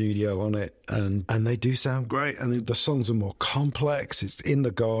longer in the studio on it, and they do sound great. And the songs are more complex. It's In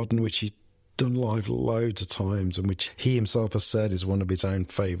the Garden, which he's done live loads of times, and which he himself has said is one of his own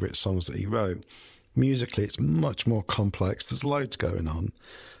favourite songs that he wrote. Musically, it's much more complex. There's loads going on.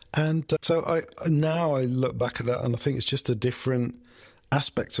 And so now I look back at that, and I think it's just a different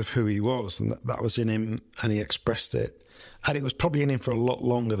aspect of who he was, and that was in him, and he expressed it. And it was probably in him for a lot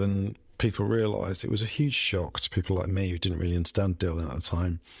longer than people realised. It was a huge shock to people like me who didn't really understand Dylan at the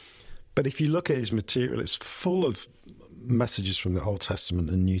time. But if you look at his material, it's full of messages from the Old Testament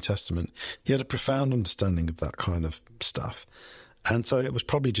and New Testament. He had a profound understanding of that kind of stuff. And so it was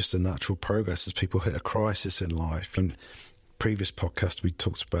probably just a natural progress as people hit a crisis in life. And previous podcast, we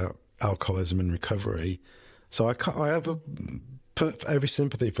talked about alcoholism and recovery. So I have every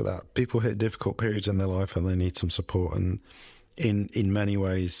sympathy for that. People hit difficult periods in their life and they need some support. And in many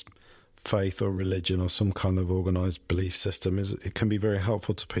ways, faith or religion or some kind of organised belief system it can be very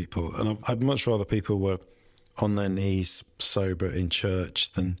helpful to people. And I'd much rather people were on their knees sober in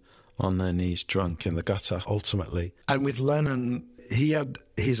church than on their knees drunk in the gutter, ultimately. And with Lennon, he had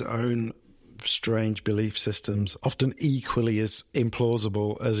his own strange belief systems, often equally as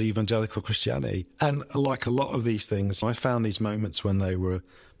implausible as evangelical Christianity. And like a lot of these things, I found these moments when they were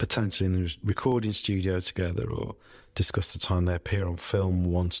potentially in the recording studio together or discussed the time they appear on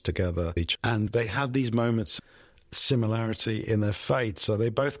film once together. And they had these moments similarity in their faith. So they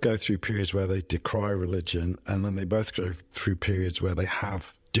both go through periods where they decry religion, and then they both go through periods where they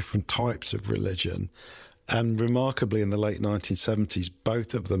have different types of religion. And remarkably, in the late 1970s,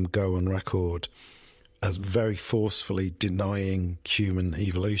 both of them go on record as very forcefully denying human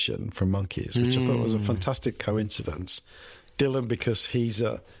evolution from monkeys, which I thought was a fantastic coincidence. Dylan, because he's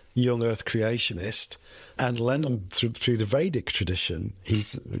a young Earth creationist, and Lennon through the Vedic tradition.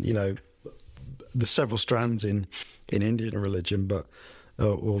 He's, you know, there's several strands in Indian religion, but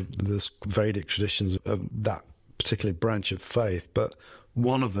or there's Vedic traditions of that particular branch of faith, but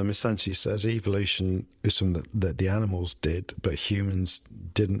one of them essentially says evolution is something that the animals did, but humans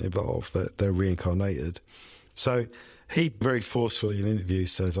didn't evolve, that they're reincarnated. So he very forcefully in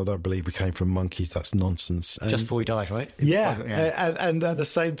interviews says, I don't believe we came from monkeys, that's nonsense. And just before he died, right? Yeah. And at the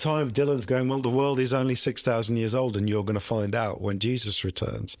same time, Dylan's going, well, the world is only 6,000 years old and you're going to find out when Jesus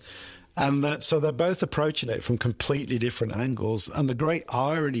returns. And so they're both approaching it from completely different angles. And the great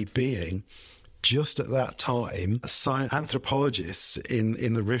irony being, just at that time, anthropologists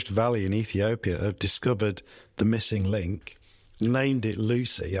in the Rift Valley in Ethiopia have discovered the missing link, named it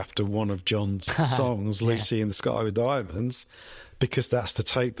Lucy after one of John's songs, Lucy in the Sky with Diamonds, because that's the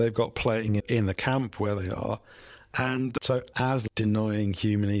tape they've got playing in the camp where they are. And so as denying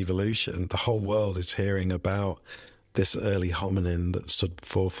human evolution, the whole world is hearing about this early hominin that stood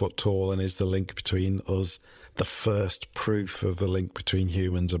 4 foot tall and is the link between us, the first proof of the link between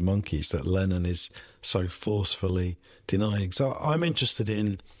humans and monkeys that Lennon is so forcefully denying. So I'm interested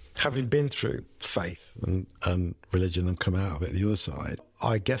in, having been through faith and religion and come out of it the other side,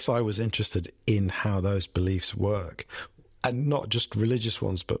 I guess I was interested in how those beliefs work. And not just religious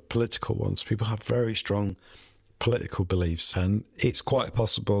ones, but political ones. People have very strong political beliefs. And it's quite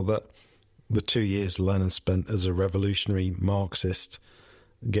possible that the 2 years Lennon spent as a revolutionary Marxist,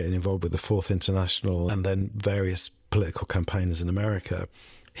 getting involved with the Fourth International and then various political campaigners in America,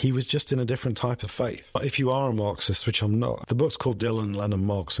 he was just in a different type of faith. If you are a Marxist, which I'm not, the book's called Dylan, Lennon,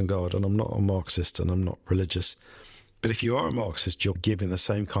 Marx and God, and I'm not a Marxist and I'm not religious. But if you are a Marxist, you're giving the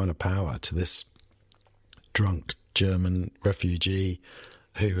same kind of power to this drunk German refugee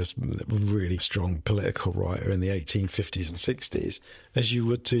who was a really strong political writer in the 1850s and 60s, as you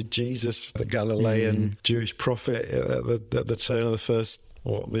would to Jesus, the Galilean Jewish prophet at the turn of the first,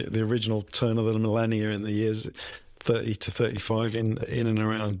 or the original turn of the millennia in the years 30 to 35 in and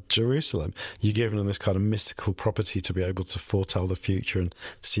around Jerusalem. You're giving them this kind of mystical property to be able to foretell the future and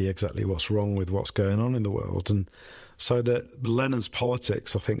see exactly what's wrong with what's going on in the world. And so that Lennon's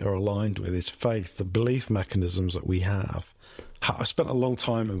politics, I think, are aligned with his faith, the belief mechanisms that we have. I spent a long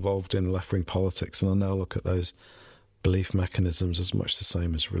time involved in left-wing politics, and I now look at those belief mechanisms as much the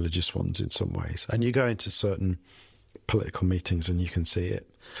same as religious ones in some ways. And you go into certain political meetings and you can see it.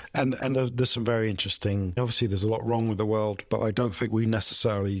 And there's some very interesting, obviously there's a lot wrong with the world, but I don't think we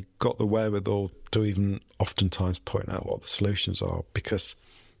necessarily got the wherewithal to even oftentimes point out what the solutions are, because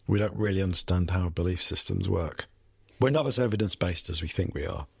we don't really understand how belief systems work. We're not as evidence-based as we think we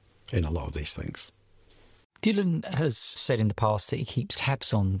are in a lot of these things. Dylan has said in the past that he keeps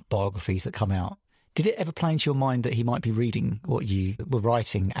tabs on biographies that come out. Did it ever play into your mind that he might be reading what you were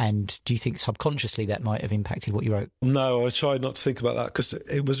writing? And do you think subconsciously that might have impacted what you wrote? No, I tried not to think about that, because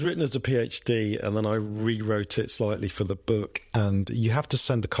it was written as a PhD and then I rewrote it slightly for the book, and you have to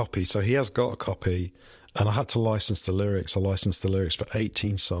send a copy. So he has got a copy, and I had to license the lyrics. I licensed the lyrics for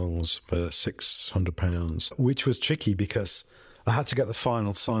 18 songs for £600, which was tricky because I had to get the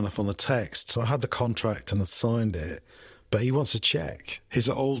final sign-off on the text. So I had the contract and I signed it, but he wants a check.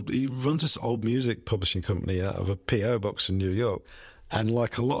 He runs this old music publishing company out of a P.O. box in New York. And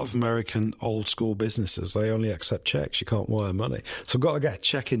like a lot of American old school businesses, they only accept checks. You can't wire money. So I've got to get a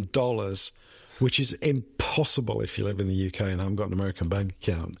check in dollars, which is impossible if you live in the UK and haven't got an American bank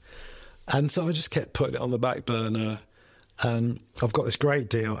account. And so I just kept putting it on the back burner. And I've got this great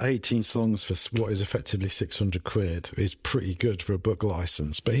deal, 18 songs for what is effectively £600. Is pretty good for a book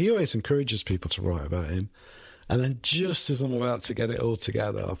license. But he always encourages people to write about him. And then just as I'm about to get it all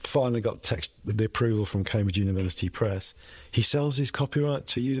together, I've finally got the approval from Cambridge University Press. He sells his copyright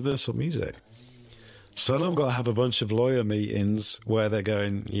to Universal Music. So then I've got to have a bunch of lawyer meetings where they're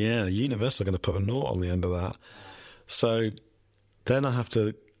going, yeah, Universal are going to put a naught on the end of that. So then I have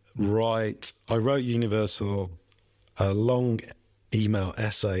to I wrote Universal a long email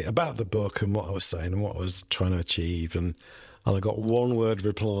essay about the book and what I was saying and what I was trying to achieve. And I got one word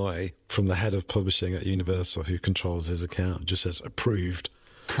reply from the head of publishing at Universal, who controls his account, just says approved.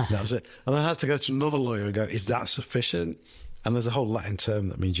 And that was it. And I had to go to another lawyer and go, is that sufficient? And there's a whole Latin term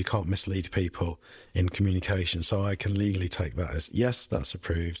that means you can't mislead people in communication. So I can legally take that as, yes, that's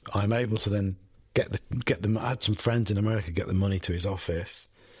approved. I'm able to then get them. I had some friends in America get the money to his office.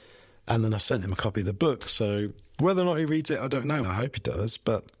 And then I've sent him a copy of the book. So whether or not he reads it, I don't know. I hope he does.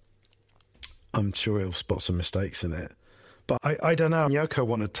 But I'm sure he'll spot some mistakes in it. But I don't know. Yoko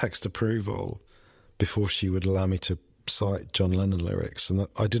wanted text approval before she would allow me to cite John Lennon lyrics. And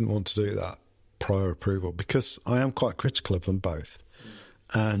I didn't want to do that prior approval because I am quite critical of them both.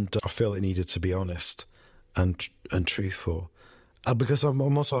 And I feel it needed to be honest and truthful. Because I'm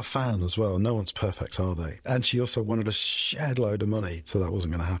also a fan as well. No one's perfect, are they? And she also wanted a shed load of money, so that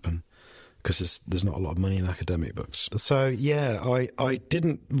wasn't going to happen because there's not a lot of money in academic books. So, yeah, I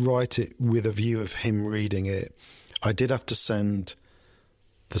didn't write it with a view of him reading it. I did have to send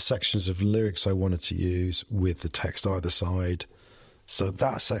the sections of lyrics I wanted to use with the text either side. So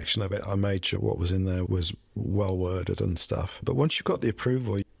that section of it, I made sure what was in there was well worded and stuff. But once you've got the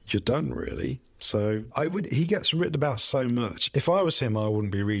approval, you're done, really. So he gets written about so much. If I was him, I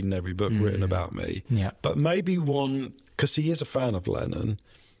wouldn't be reading every book written about me. Yeah. But maybe one, because he is a fan of Lennon.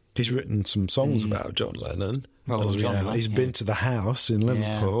 He's written some songs about John Lennon. He's been to the house in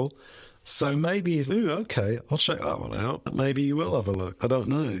Liverpool. Yeah. So maybe he's, okay, I'll check that one out. Maybe you will have a look. I don't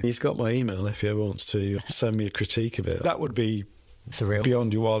know. He's got my email if he ever wants to send me a critique of it. That would be surreal.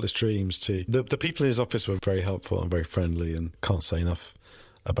 Beyond your wildest dreams too. The people in his office were very helpful and very friendly, and can't say enough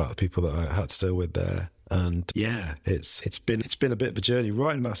about the people that I had to deal with there. And yeah, it's been a bit of a journey.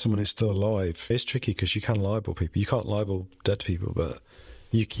 Writing about someone who's still alive is tricky because you can libel people. You can't libel dead people, but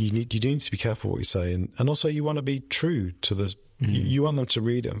you do need to be careful what you say, and also you want to be true to the. You want them to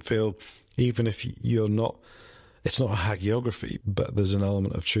read it and feel, even if you're not, it's not a hagiography, but there's an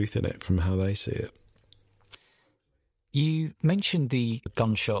element of truth in it from how they see it. You mentioned the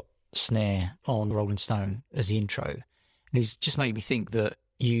gunshot snare on Rolling Stone as the intro, and it's just made me think that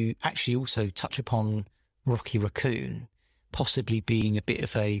you actually also touch upon Rocky Raccoon possibly being a bit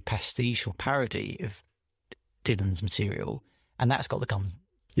of a pastiche or parody of Dylan's material, and that's got the gun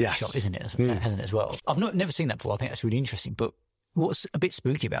shot, isn't it? Hasn't it as well? I've never seen that before. I think that's really interesting. But what's a bit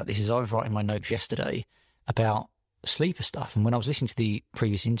spooky about this is I was writing my notes yesterday about sleeper stuff, and when I was listening to the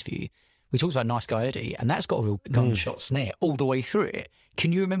previous interview, we talked about Nice Guy Eddie, and that's got a real gunshot snare all the way through it.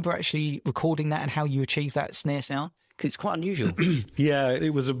 Can you remember actually recording that and how you achieved that snare sound? Because it's quite unusual. Yeah,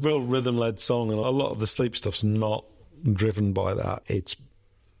 it was a real rhythm-led song, and a lot of the sleep stuff's not driven by that. It's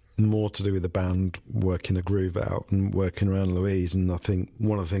more to do with the band working a groove out and working around Louise. And I think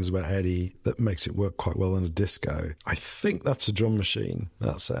one of the things about Eddie that makes it work quite well in a disco, I think that's a drum machine,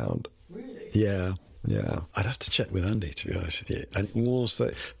 that sound. Really? Yeah. I'd have to check with Andy, to be honest with you. And it was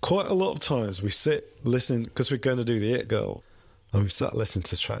that quite a lot of times we sit listening, because we're going to do the It Girl, and we've sat listening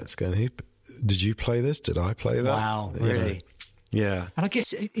to tracks going, did you play this? Did I play that? Wow, really? Yeah. And I guess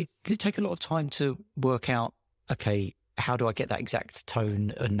did it take a lot of time to work out, okay, how do I get that exact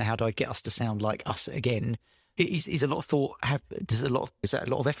tone and how do I get us to sound like us again? Is a lot of thought, is that a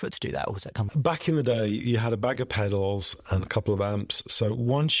lot of effort to do that, or does that come from? Back in the day, you had a bag of pedals and a couple of amps. So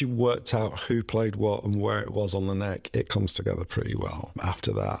once you worked out who played what and where it was on the neck, it comes together pretty well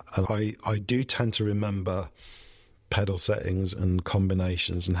after that. And I do tend to remember pedal settings and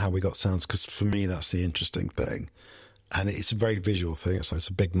combinations and how we got sounds, because for me, that's the interesting thing. And it's a very visual thing. It's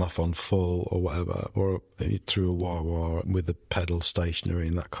a big muff on full or whatever, or through a wah-wah with the pedal stationary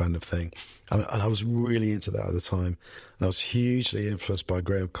and that kind of thing. And I was really into that at the time. And I was hugely influenced by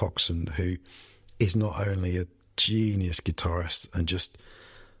Graham Coxon, who is not only a genius guitarist and just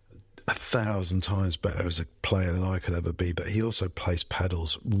 1,000 times better as a player than I could ever be, but he also plays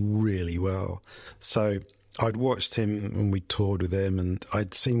pedals really well. So I'd watched him and we toured with him, and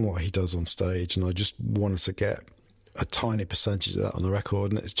I'd seen what he does on stage, and I just wanted to get a tiny percentage of that on the record.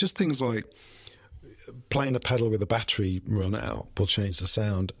 And it's just things like playing a pedal with a battery run out will change the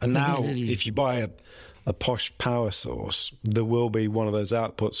sound. And now if you buy a posh power source, there will be one of those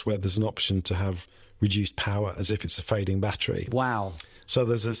outputs where there's an option to have reduced power as if it's a fading battery. Wow. So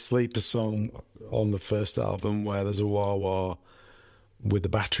there's a sleeper song on the first album where there's a wah-wah with the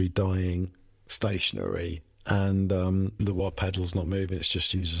battery dying stationary, and the wah pedal's not moving, it's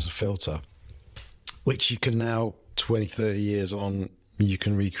just used as a filter, which you can now 20, 30 years on, you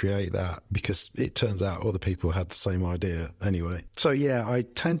can recreate that, because it turns out other people had the same idea anyway. So yeah, I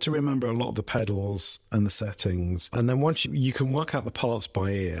tend to remember a lot of the pedals and the settings. And then once you can work out the parts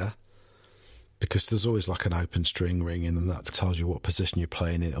by ear, because there's always like an open string ringing, and that tells you what position you're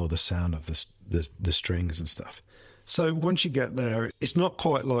playing in, or the sound of the strings and stuff. So once you get there, it's not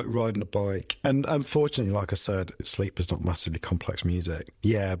quite like riding a bike. And unfortunately, like I said, Sleeper's not massively complex music.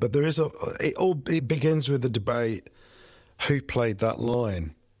 Yeah, but there is it begins with the debate, who played that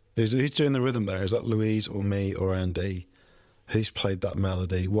line? Who's doing the rhythm there? Is that Louise or me or Andy? Who's played that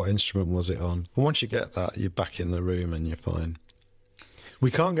melody? What instrument was it on? And once you get that, you're back in the room and you're fine. We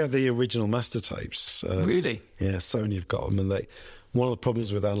can't get the original master tapes. Really? Yeah, Sony have got them, and one of the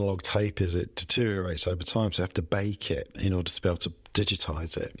problems with analog tape is it deteriorates over time, so you have to bake it in order to be able to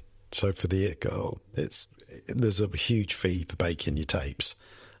digitise it. So for the It Girl, there's a huge fee for baking your tapes,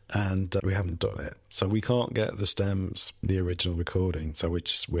 and we haven't done it. So we can't get the stems, the original recording, so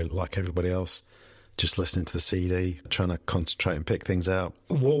we're like everybody else, just listening to the CD, trying to concentrate and pick things out.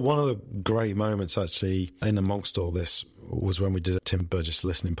 Well, one of the great moments, actually, in amongst all this, was when we did a Tim Burgess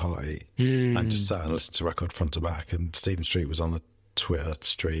listening party and just sat and listened to record front to back, and Stephen Street was on the Twitter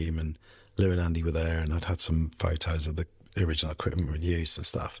stream, and Lou and Andy were there, and I'd had some photos of the original equipment we'd used and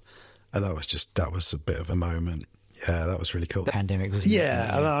stuff, and that was a bit of a moment. Yeah, that was really cool. The pandemic was...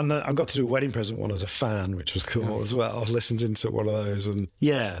 Yeah, and I got to do a wedding present one as a fan, which was cool as well. I listened into one of those, and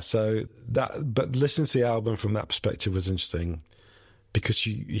yeah, so but listening to the album from that perspective was interesting, because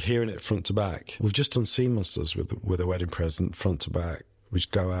you're hearing it front to back. We've just done Sea Monsters with a wedding present front to back. We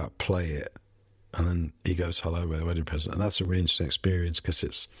just go out, play it, and then he goes hello with a wedding present, and that's a really interesting experience, because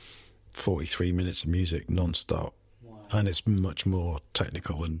it's 43 minutes of music non-stop. Wow. And it's much more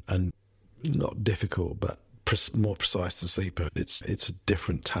technical and not difficult, but more precise than Sleeper. It's a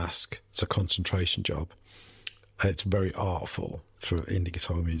different task. It's a concentration job. It's very artful for indie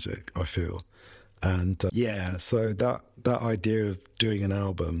guitar music, I feel. And so that idea of doing an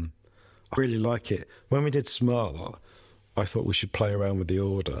album, I really like it. When we did Smart, I thought we should play around with the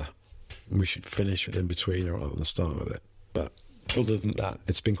order. We should finish it in between rather than start with it. But other than that,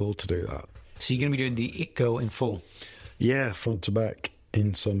 it's been cool to do that. So you're going to be doing the It Girl in full? Yeah, front to back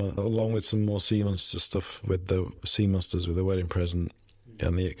in summer, along with some more Sea Monster stuff, with the Sea Monsters with the wedding present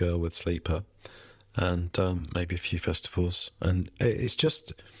and the It Girl with Sleeper, and maybe a few festivals. And it's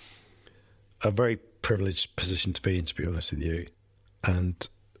just a very privileged position to be in, to be honest with you. And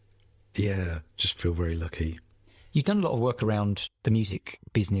yeah, just feel very lucky. You've done a lot of work around the music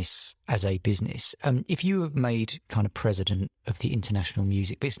business as a business. If you were made kind of president of the international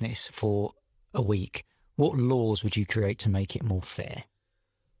music business for a week, what laws would you create to make it more fair?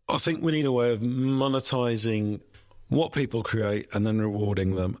 I think we need a way of monetising what people create and then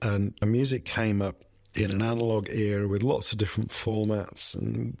rewarding them. And music came up in an analogue era with lots of different formats,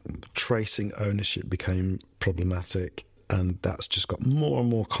 and tracing ownership became problematic. And that's just got more and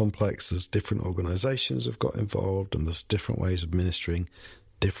more complex as different organisations have got involved, and there's different ways of administering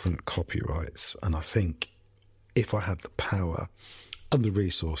different copyrights. And I think if I had the power and the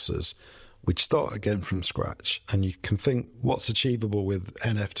resources, we'd start again from scratch. And you can think what's achievable with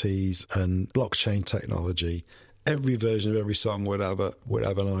NFTs and blockchain technology. Every version of every song would have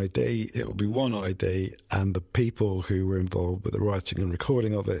an ID. It would be one ID, and the people who were involved with the writing and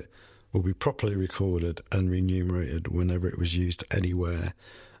recording of it will be properly recorded and remunerated whenever it was used anywhere.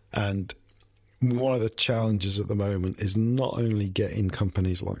 And one of the challenges at the moment is not only getting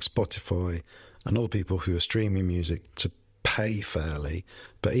companies like Spotify and other people who are streaming music to pay fairly,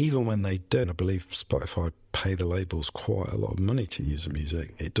 but even when they don't, I believe Spotify pay the labels quite a lot of money to use the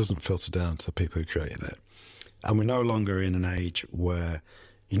music. It doesn't filter down to the people who created it. And we're no longer in an age where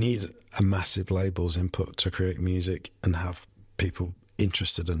you need a massive label's input to create music and have people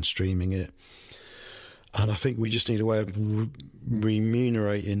interested in streaming it. And I think we just need a way of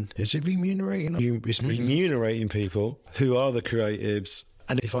remunerating. Is it remunerating? It's remunerating people who are the creatives.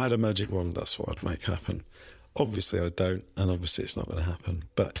 And if I had a magic wand, that's what I'd make happen. Obviously I don't, and obviously it's not going to happen.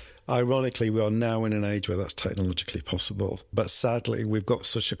 But ironically, we are now in an age where that's technologically possible. But sadly, we've got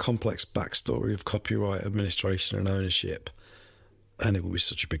such a complex backstory of copyright administration and ownership, and it will be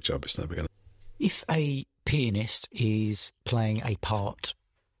such a big job, it's never going to. If a pianist is playing a part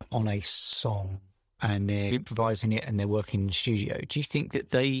on a song and they're improvising it and they're working in the studio, do you think that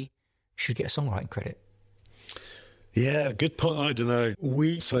they should get a songwriting credit? Yeah, good point. I don't know.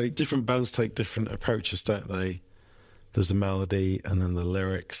 We say different bands take different approaches, don't they? There's the melody and then the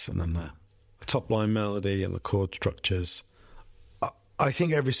lyrics and then the top line melody and the chord structures. I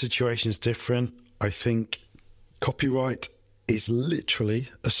think every situation is different. I think copyright is literally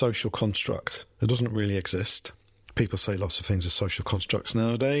a social construct. It doesn't really exist. People say lots of things are social constructs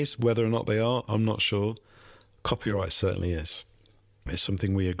nowadays. Whether or not they are, I'm not sure. Copyright certainly is. It's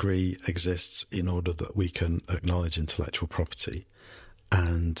something we agree exists in order that we can acknowledge intellectual property.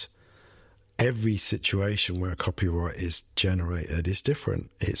 And every situation where copyright is generated is different.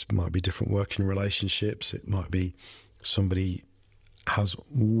 It might be different working relationships. It might be somebody has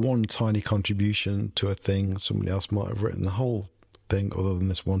one tiny contribution to a thing. Somebody else might have written the whole thing other than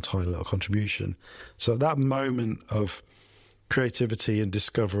this one tiny little contribution. So that moment of creativity and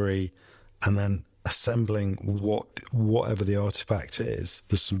discovery and then assembling whatever the artifact is,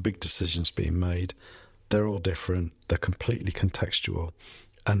 there's some big decisions being made. They're all different. They're completely contextual.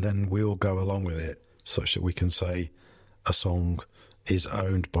 And then we all go along with it such that we can say a song is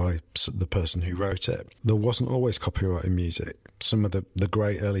owned by the person who wrote it. There wasn't always copyright in music. Some of the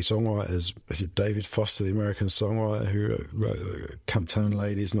great early songwriters, is it David Foster, the American songwriter who wrote Camptown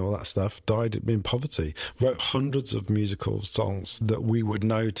Ladies and all that stuff, died in poverty, wrote hundreds of musical songs that we would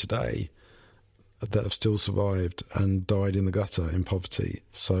know today that have still survived and died in the gutter in poverty.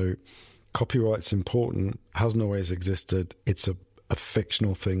 So copyright's important, hasn't always existed. It's a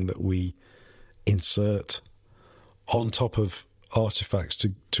fictional thing that we insert on top of artifacts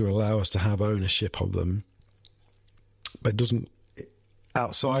to allow us to have ownership of them. But it doesn't,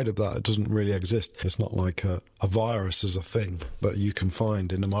 outside of that, it doesn't really exist. It's not like a virus is a thing that you can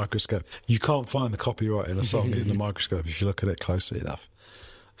find in a microscope. You can't find the copyright in a song in a microscope if you look at it closely enough.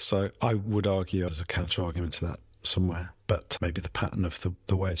 So I would argue there's a counter-argument to that somewhere. But maybe the pattern of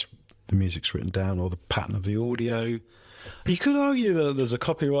the way the music's written down, or the pattern of the audio. You could argue that there's a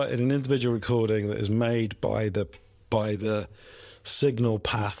copyright in an individual recording that is made by the signal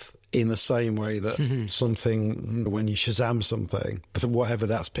path in the same way that something, when you Shazam something, whatever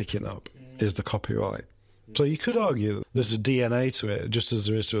that's picking up is the copyright. So you could argue that there's a DNA to it, just as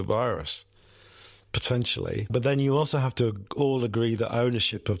there is to a virus, potentially. But then you also have to all agree that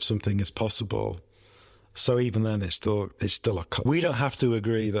ownership of something is possible. So even then, it's still we don't have to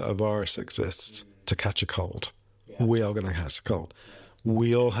agree that a virus exists to catch a cold. Yeah. We are going to catch a cold.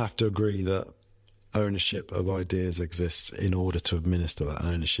 We all have to agree that ownership of ideas exists in order to administer that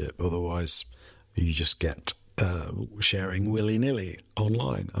ownership. Otherwise, you just get sharing willy-nilly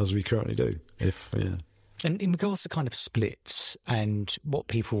online, as we currently do. And in regards to kind of splits and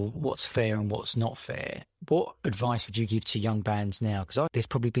what's fair and what's not fair, what advice would you give to young bands now? Because there's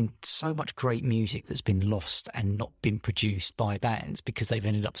probably been so much great music that's been lost and not been produced by bands because they've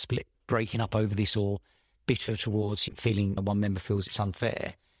ended up breaking up over this, or bitter towards feeling one member feels it's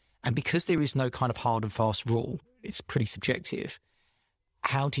unfair. And because there is no kind of hard and fast rule, it's pretty subjective.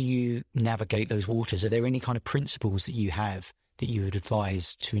 How do you navigate those waters? Are there any kind of principles that you have that you would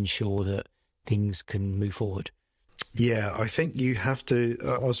advise to ensure that things can move forward? Yeah, I think you have to.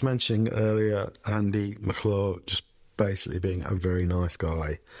 I was mentioning earlier Andy McClure just basically being a very nice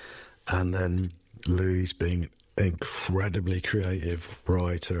guy, and then Louise being an incredibly creative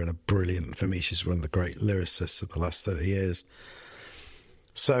writer and a brilliant, for me, she's one of the great lyricists of the last 30 years.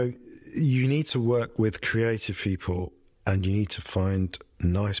 So you need to work with creative people, and you need to find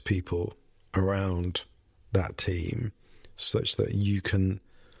nice people around that team such that you can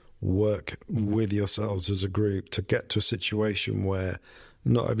work with yourselves as a group to get to a situation where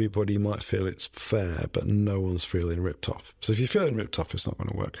not everybody might feel it's fair, but no one's feeling ripped off. So if you're feeling ripped off, it's not going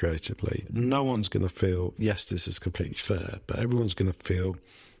to work creatively. No one's going to feel, yes, this is completely fair, but everyone's going to feel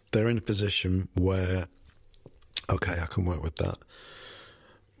they're in a position where, okay, I can work with that.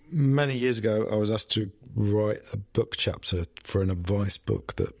 Many years ago, I was asked to write a book chapter for an advice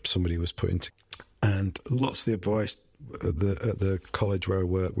book that somebody was putting together. And lots of the advice at the college where I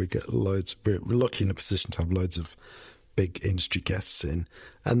work, we're lucky in a position to have loads of big industry guests in.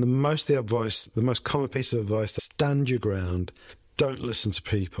 And the most common piece of advice, stand your ground, don't listen to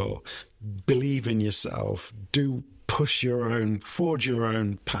people, believe in yourself, forge your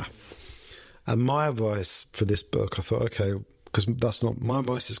own path. And my advice for this book, I thought, okay, because that's not, my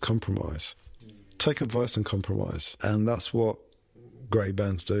advice is compromise. Take advice and compromise. And that's what great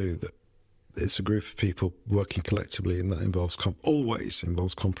bands do. That it's a group of people working collectively, and that always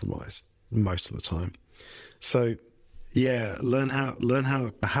involves compromise most of the time. So, yeah, learn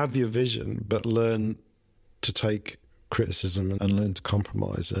how have your vision, but learn to take criticism and learn to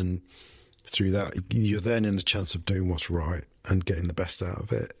compromise. And through that, you're then in a chance of doing what's right and getting the best out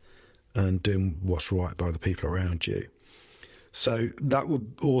of it and doing what's right by the people around you. So that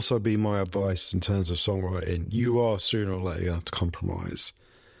would also be my advice in terms of songwriting. You are sooner or later going to have to compromise,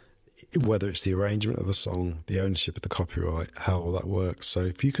 whether it's the arrangement of a song, the ownership of the copyright, how all that works. So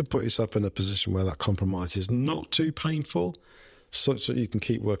if you could put yourself in a position where that compromise is not too painful, such that you can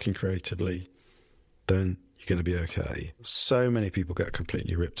keep working creatively, then you're going to be okay. So many people get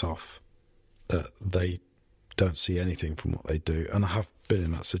completely ripped off that they don't see anything from what they do. And I have been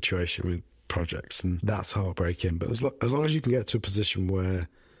in that situation with projects, and that's heartbreaking. But as long as you can get to a position where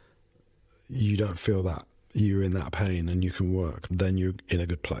you don't feel that you're in that pain and you can work, then you're in a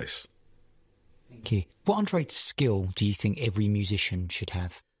good place. Thank you. What underrated skill do you think every musician should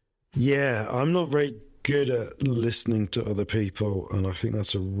have? Yeah, I'm not very good at listening to other people, and I think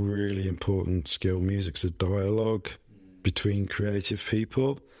that's a really important skill. Music's a dialogue between creative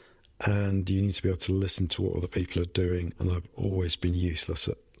people, and you need to be able to listen to what other people are doing, and I've always been useless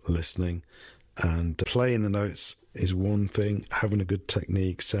at listening. And playing the notes is one thing, having a good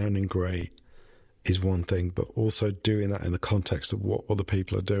technique, sounding great is one thing, but also doing that in the context of what other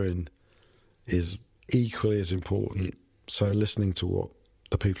people are doing is equally as important. So listening to what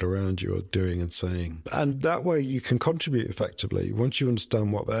the people around you are doing and saying. And that way you can contribute effectively. Once you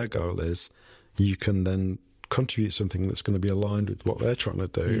understand what their goal is, you can then contribute something that's going to be aligned with what they're trying to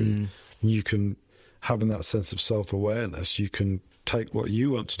do. You can, having that sense of self-awareness, you can take what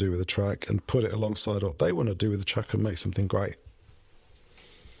you want to do with the track and put it alongside what they want to do with the track and make something great.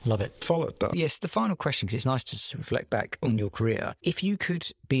 Love it. Followed that. Yes, the final question, because it's nice to just reflect back on your career. If you could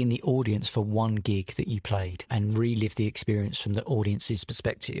be in the audience for one gig that you played and relive the experience from the audience's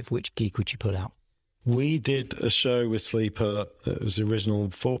perspective, which gig would you pull out? We did a show with Sleeper. It was the original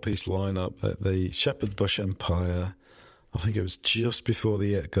 4-piece lineup at the Shepherd Bush Empire. I think it was just before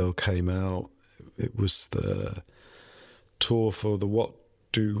the It Girl came out. It was the tour for the What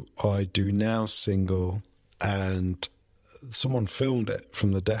Do I Do Now single, and someone filmed it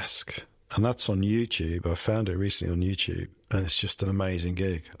from the desk, and that's on YouTube. I found it recently on YouTube, and it's just an amazing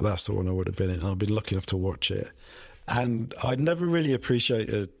gig. That's the one I would have been in. I've been lucky enough to watch it, and I'd never really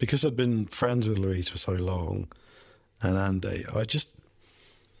appreciated, because I'd been friends with Louise for so long and Andy,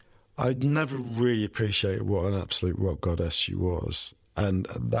 I'd never really appreciated what an absolute rock goddess she was. And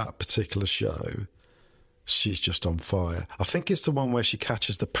at that particular show, she's just on fire. I think it's the one where she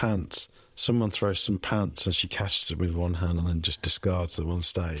catches the pants. Someone throws some pants and she catches them with one hand and then just discards them on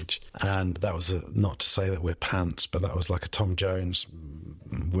stage. And that was not to say that we're pants, but that was like a Tom Jones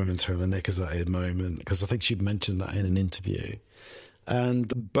women throwing the knickers at it moment, because I think she'd mentioned that in an interview.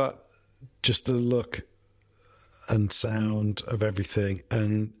 But just the look and sound of everything,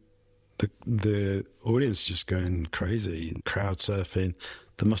 and the audience just going crazy, crowd surfing.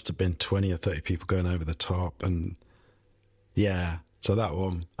 There must have been 20 or 30 people going over the top, and yeah, so that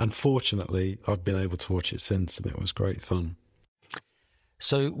one. Unfortunately, I've been able to watch it since, and it was great fun.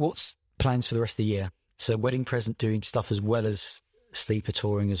 So what's plans for the rest of the year? So Wedding Present doing stuff as well as Sleeper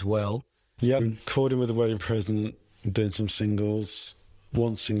touring as well? Yeah, recording with the Wedding Present, doing some singles,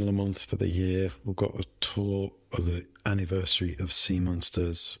 one single a month for the year. We've got a tour of the anniversary of Sea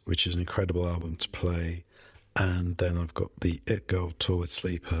Monsters, which is an incredible album to play. And then I've got the It Girl tour with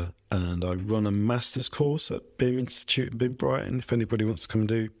Sleeper, and I run a master's course at Beer Institute in Big Brighton if anybody wants to come and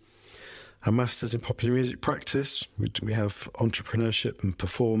do a master's in popular music practice. We have entrepreneurship and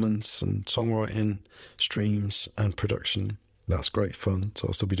performance and songwriting streams and production. That's great fun, so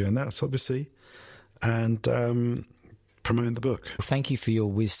I'll still be doing that, obviously, and promoting the book. Well, thank you for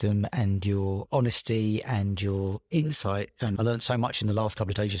your wisdom and your honesty and your insight. And I learned so much in the last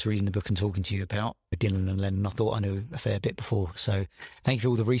couple of days just reading the book and talking to you about Dylan and Lennon. I thought I knew a fair bit before. So thank you for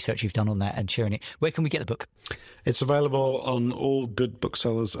all the research you've done on that and sharing it. Where can we get the book? It's available on all good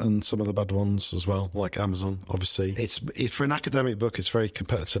booksellers and some of the bad ones as well, like Amazon, obviously. It's for an academic book, it's very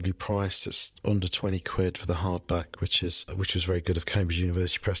competitively priced. It's under 20 quid for the hardback, which was very good of Cambridge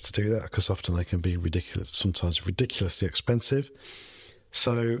University Press to do that, because often they can be sometimes ridiculously expensive.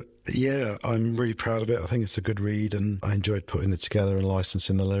 So yeah, I'm really proud of it. I think it's a good read, and I enjoyed putting it together and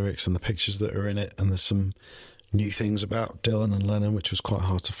licensing the lyrics and the pictures that are in it. And there's some new things about Dylan and Lennon, which was quite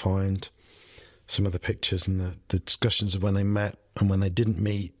hard to find. Some of the pictures and the discussions of when they met and when they didn't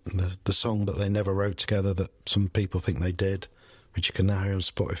meet, and the song that they never wrote together that some people think they did, which you can now hear on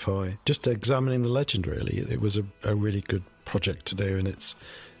Spotify. Just examining the legend, really. It was a really good project to do, and it's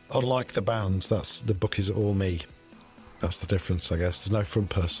unlike the bands. The book is all me. That's the difference, I guess. There's no front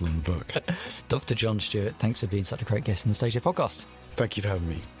person in the book. Dr. John Stewart, thanks for being such a great guest in the Stage Left podcast. Thank you for having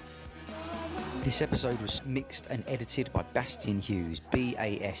me. This episode was mixed and edited by Bastian Hughes,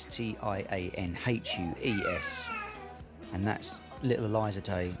 Bastianhues. And that's little Eliza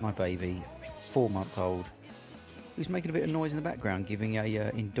Day, my baby, 4-month-old, who's making a bit of noise in the background, giving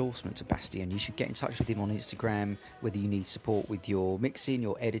a endorsement to Bastian. You should get in touch with him on Instagram, whether you need support with your mixing,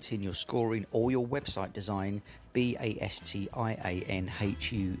 your editing, your scoring, or your website design.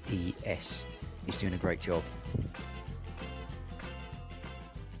 Bastianhues. He's doing a great job.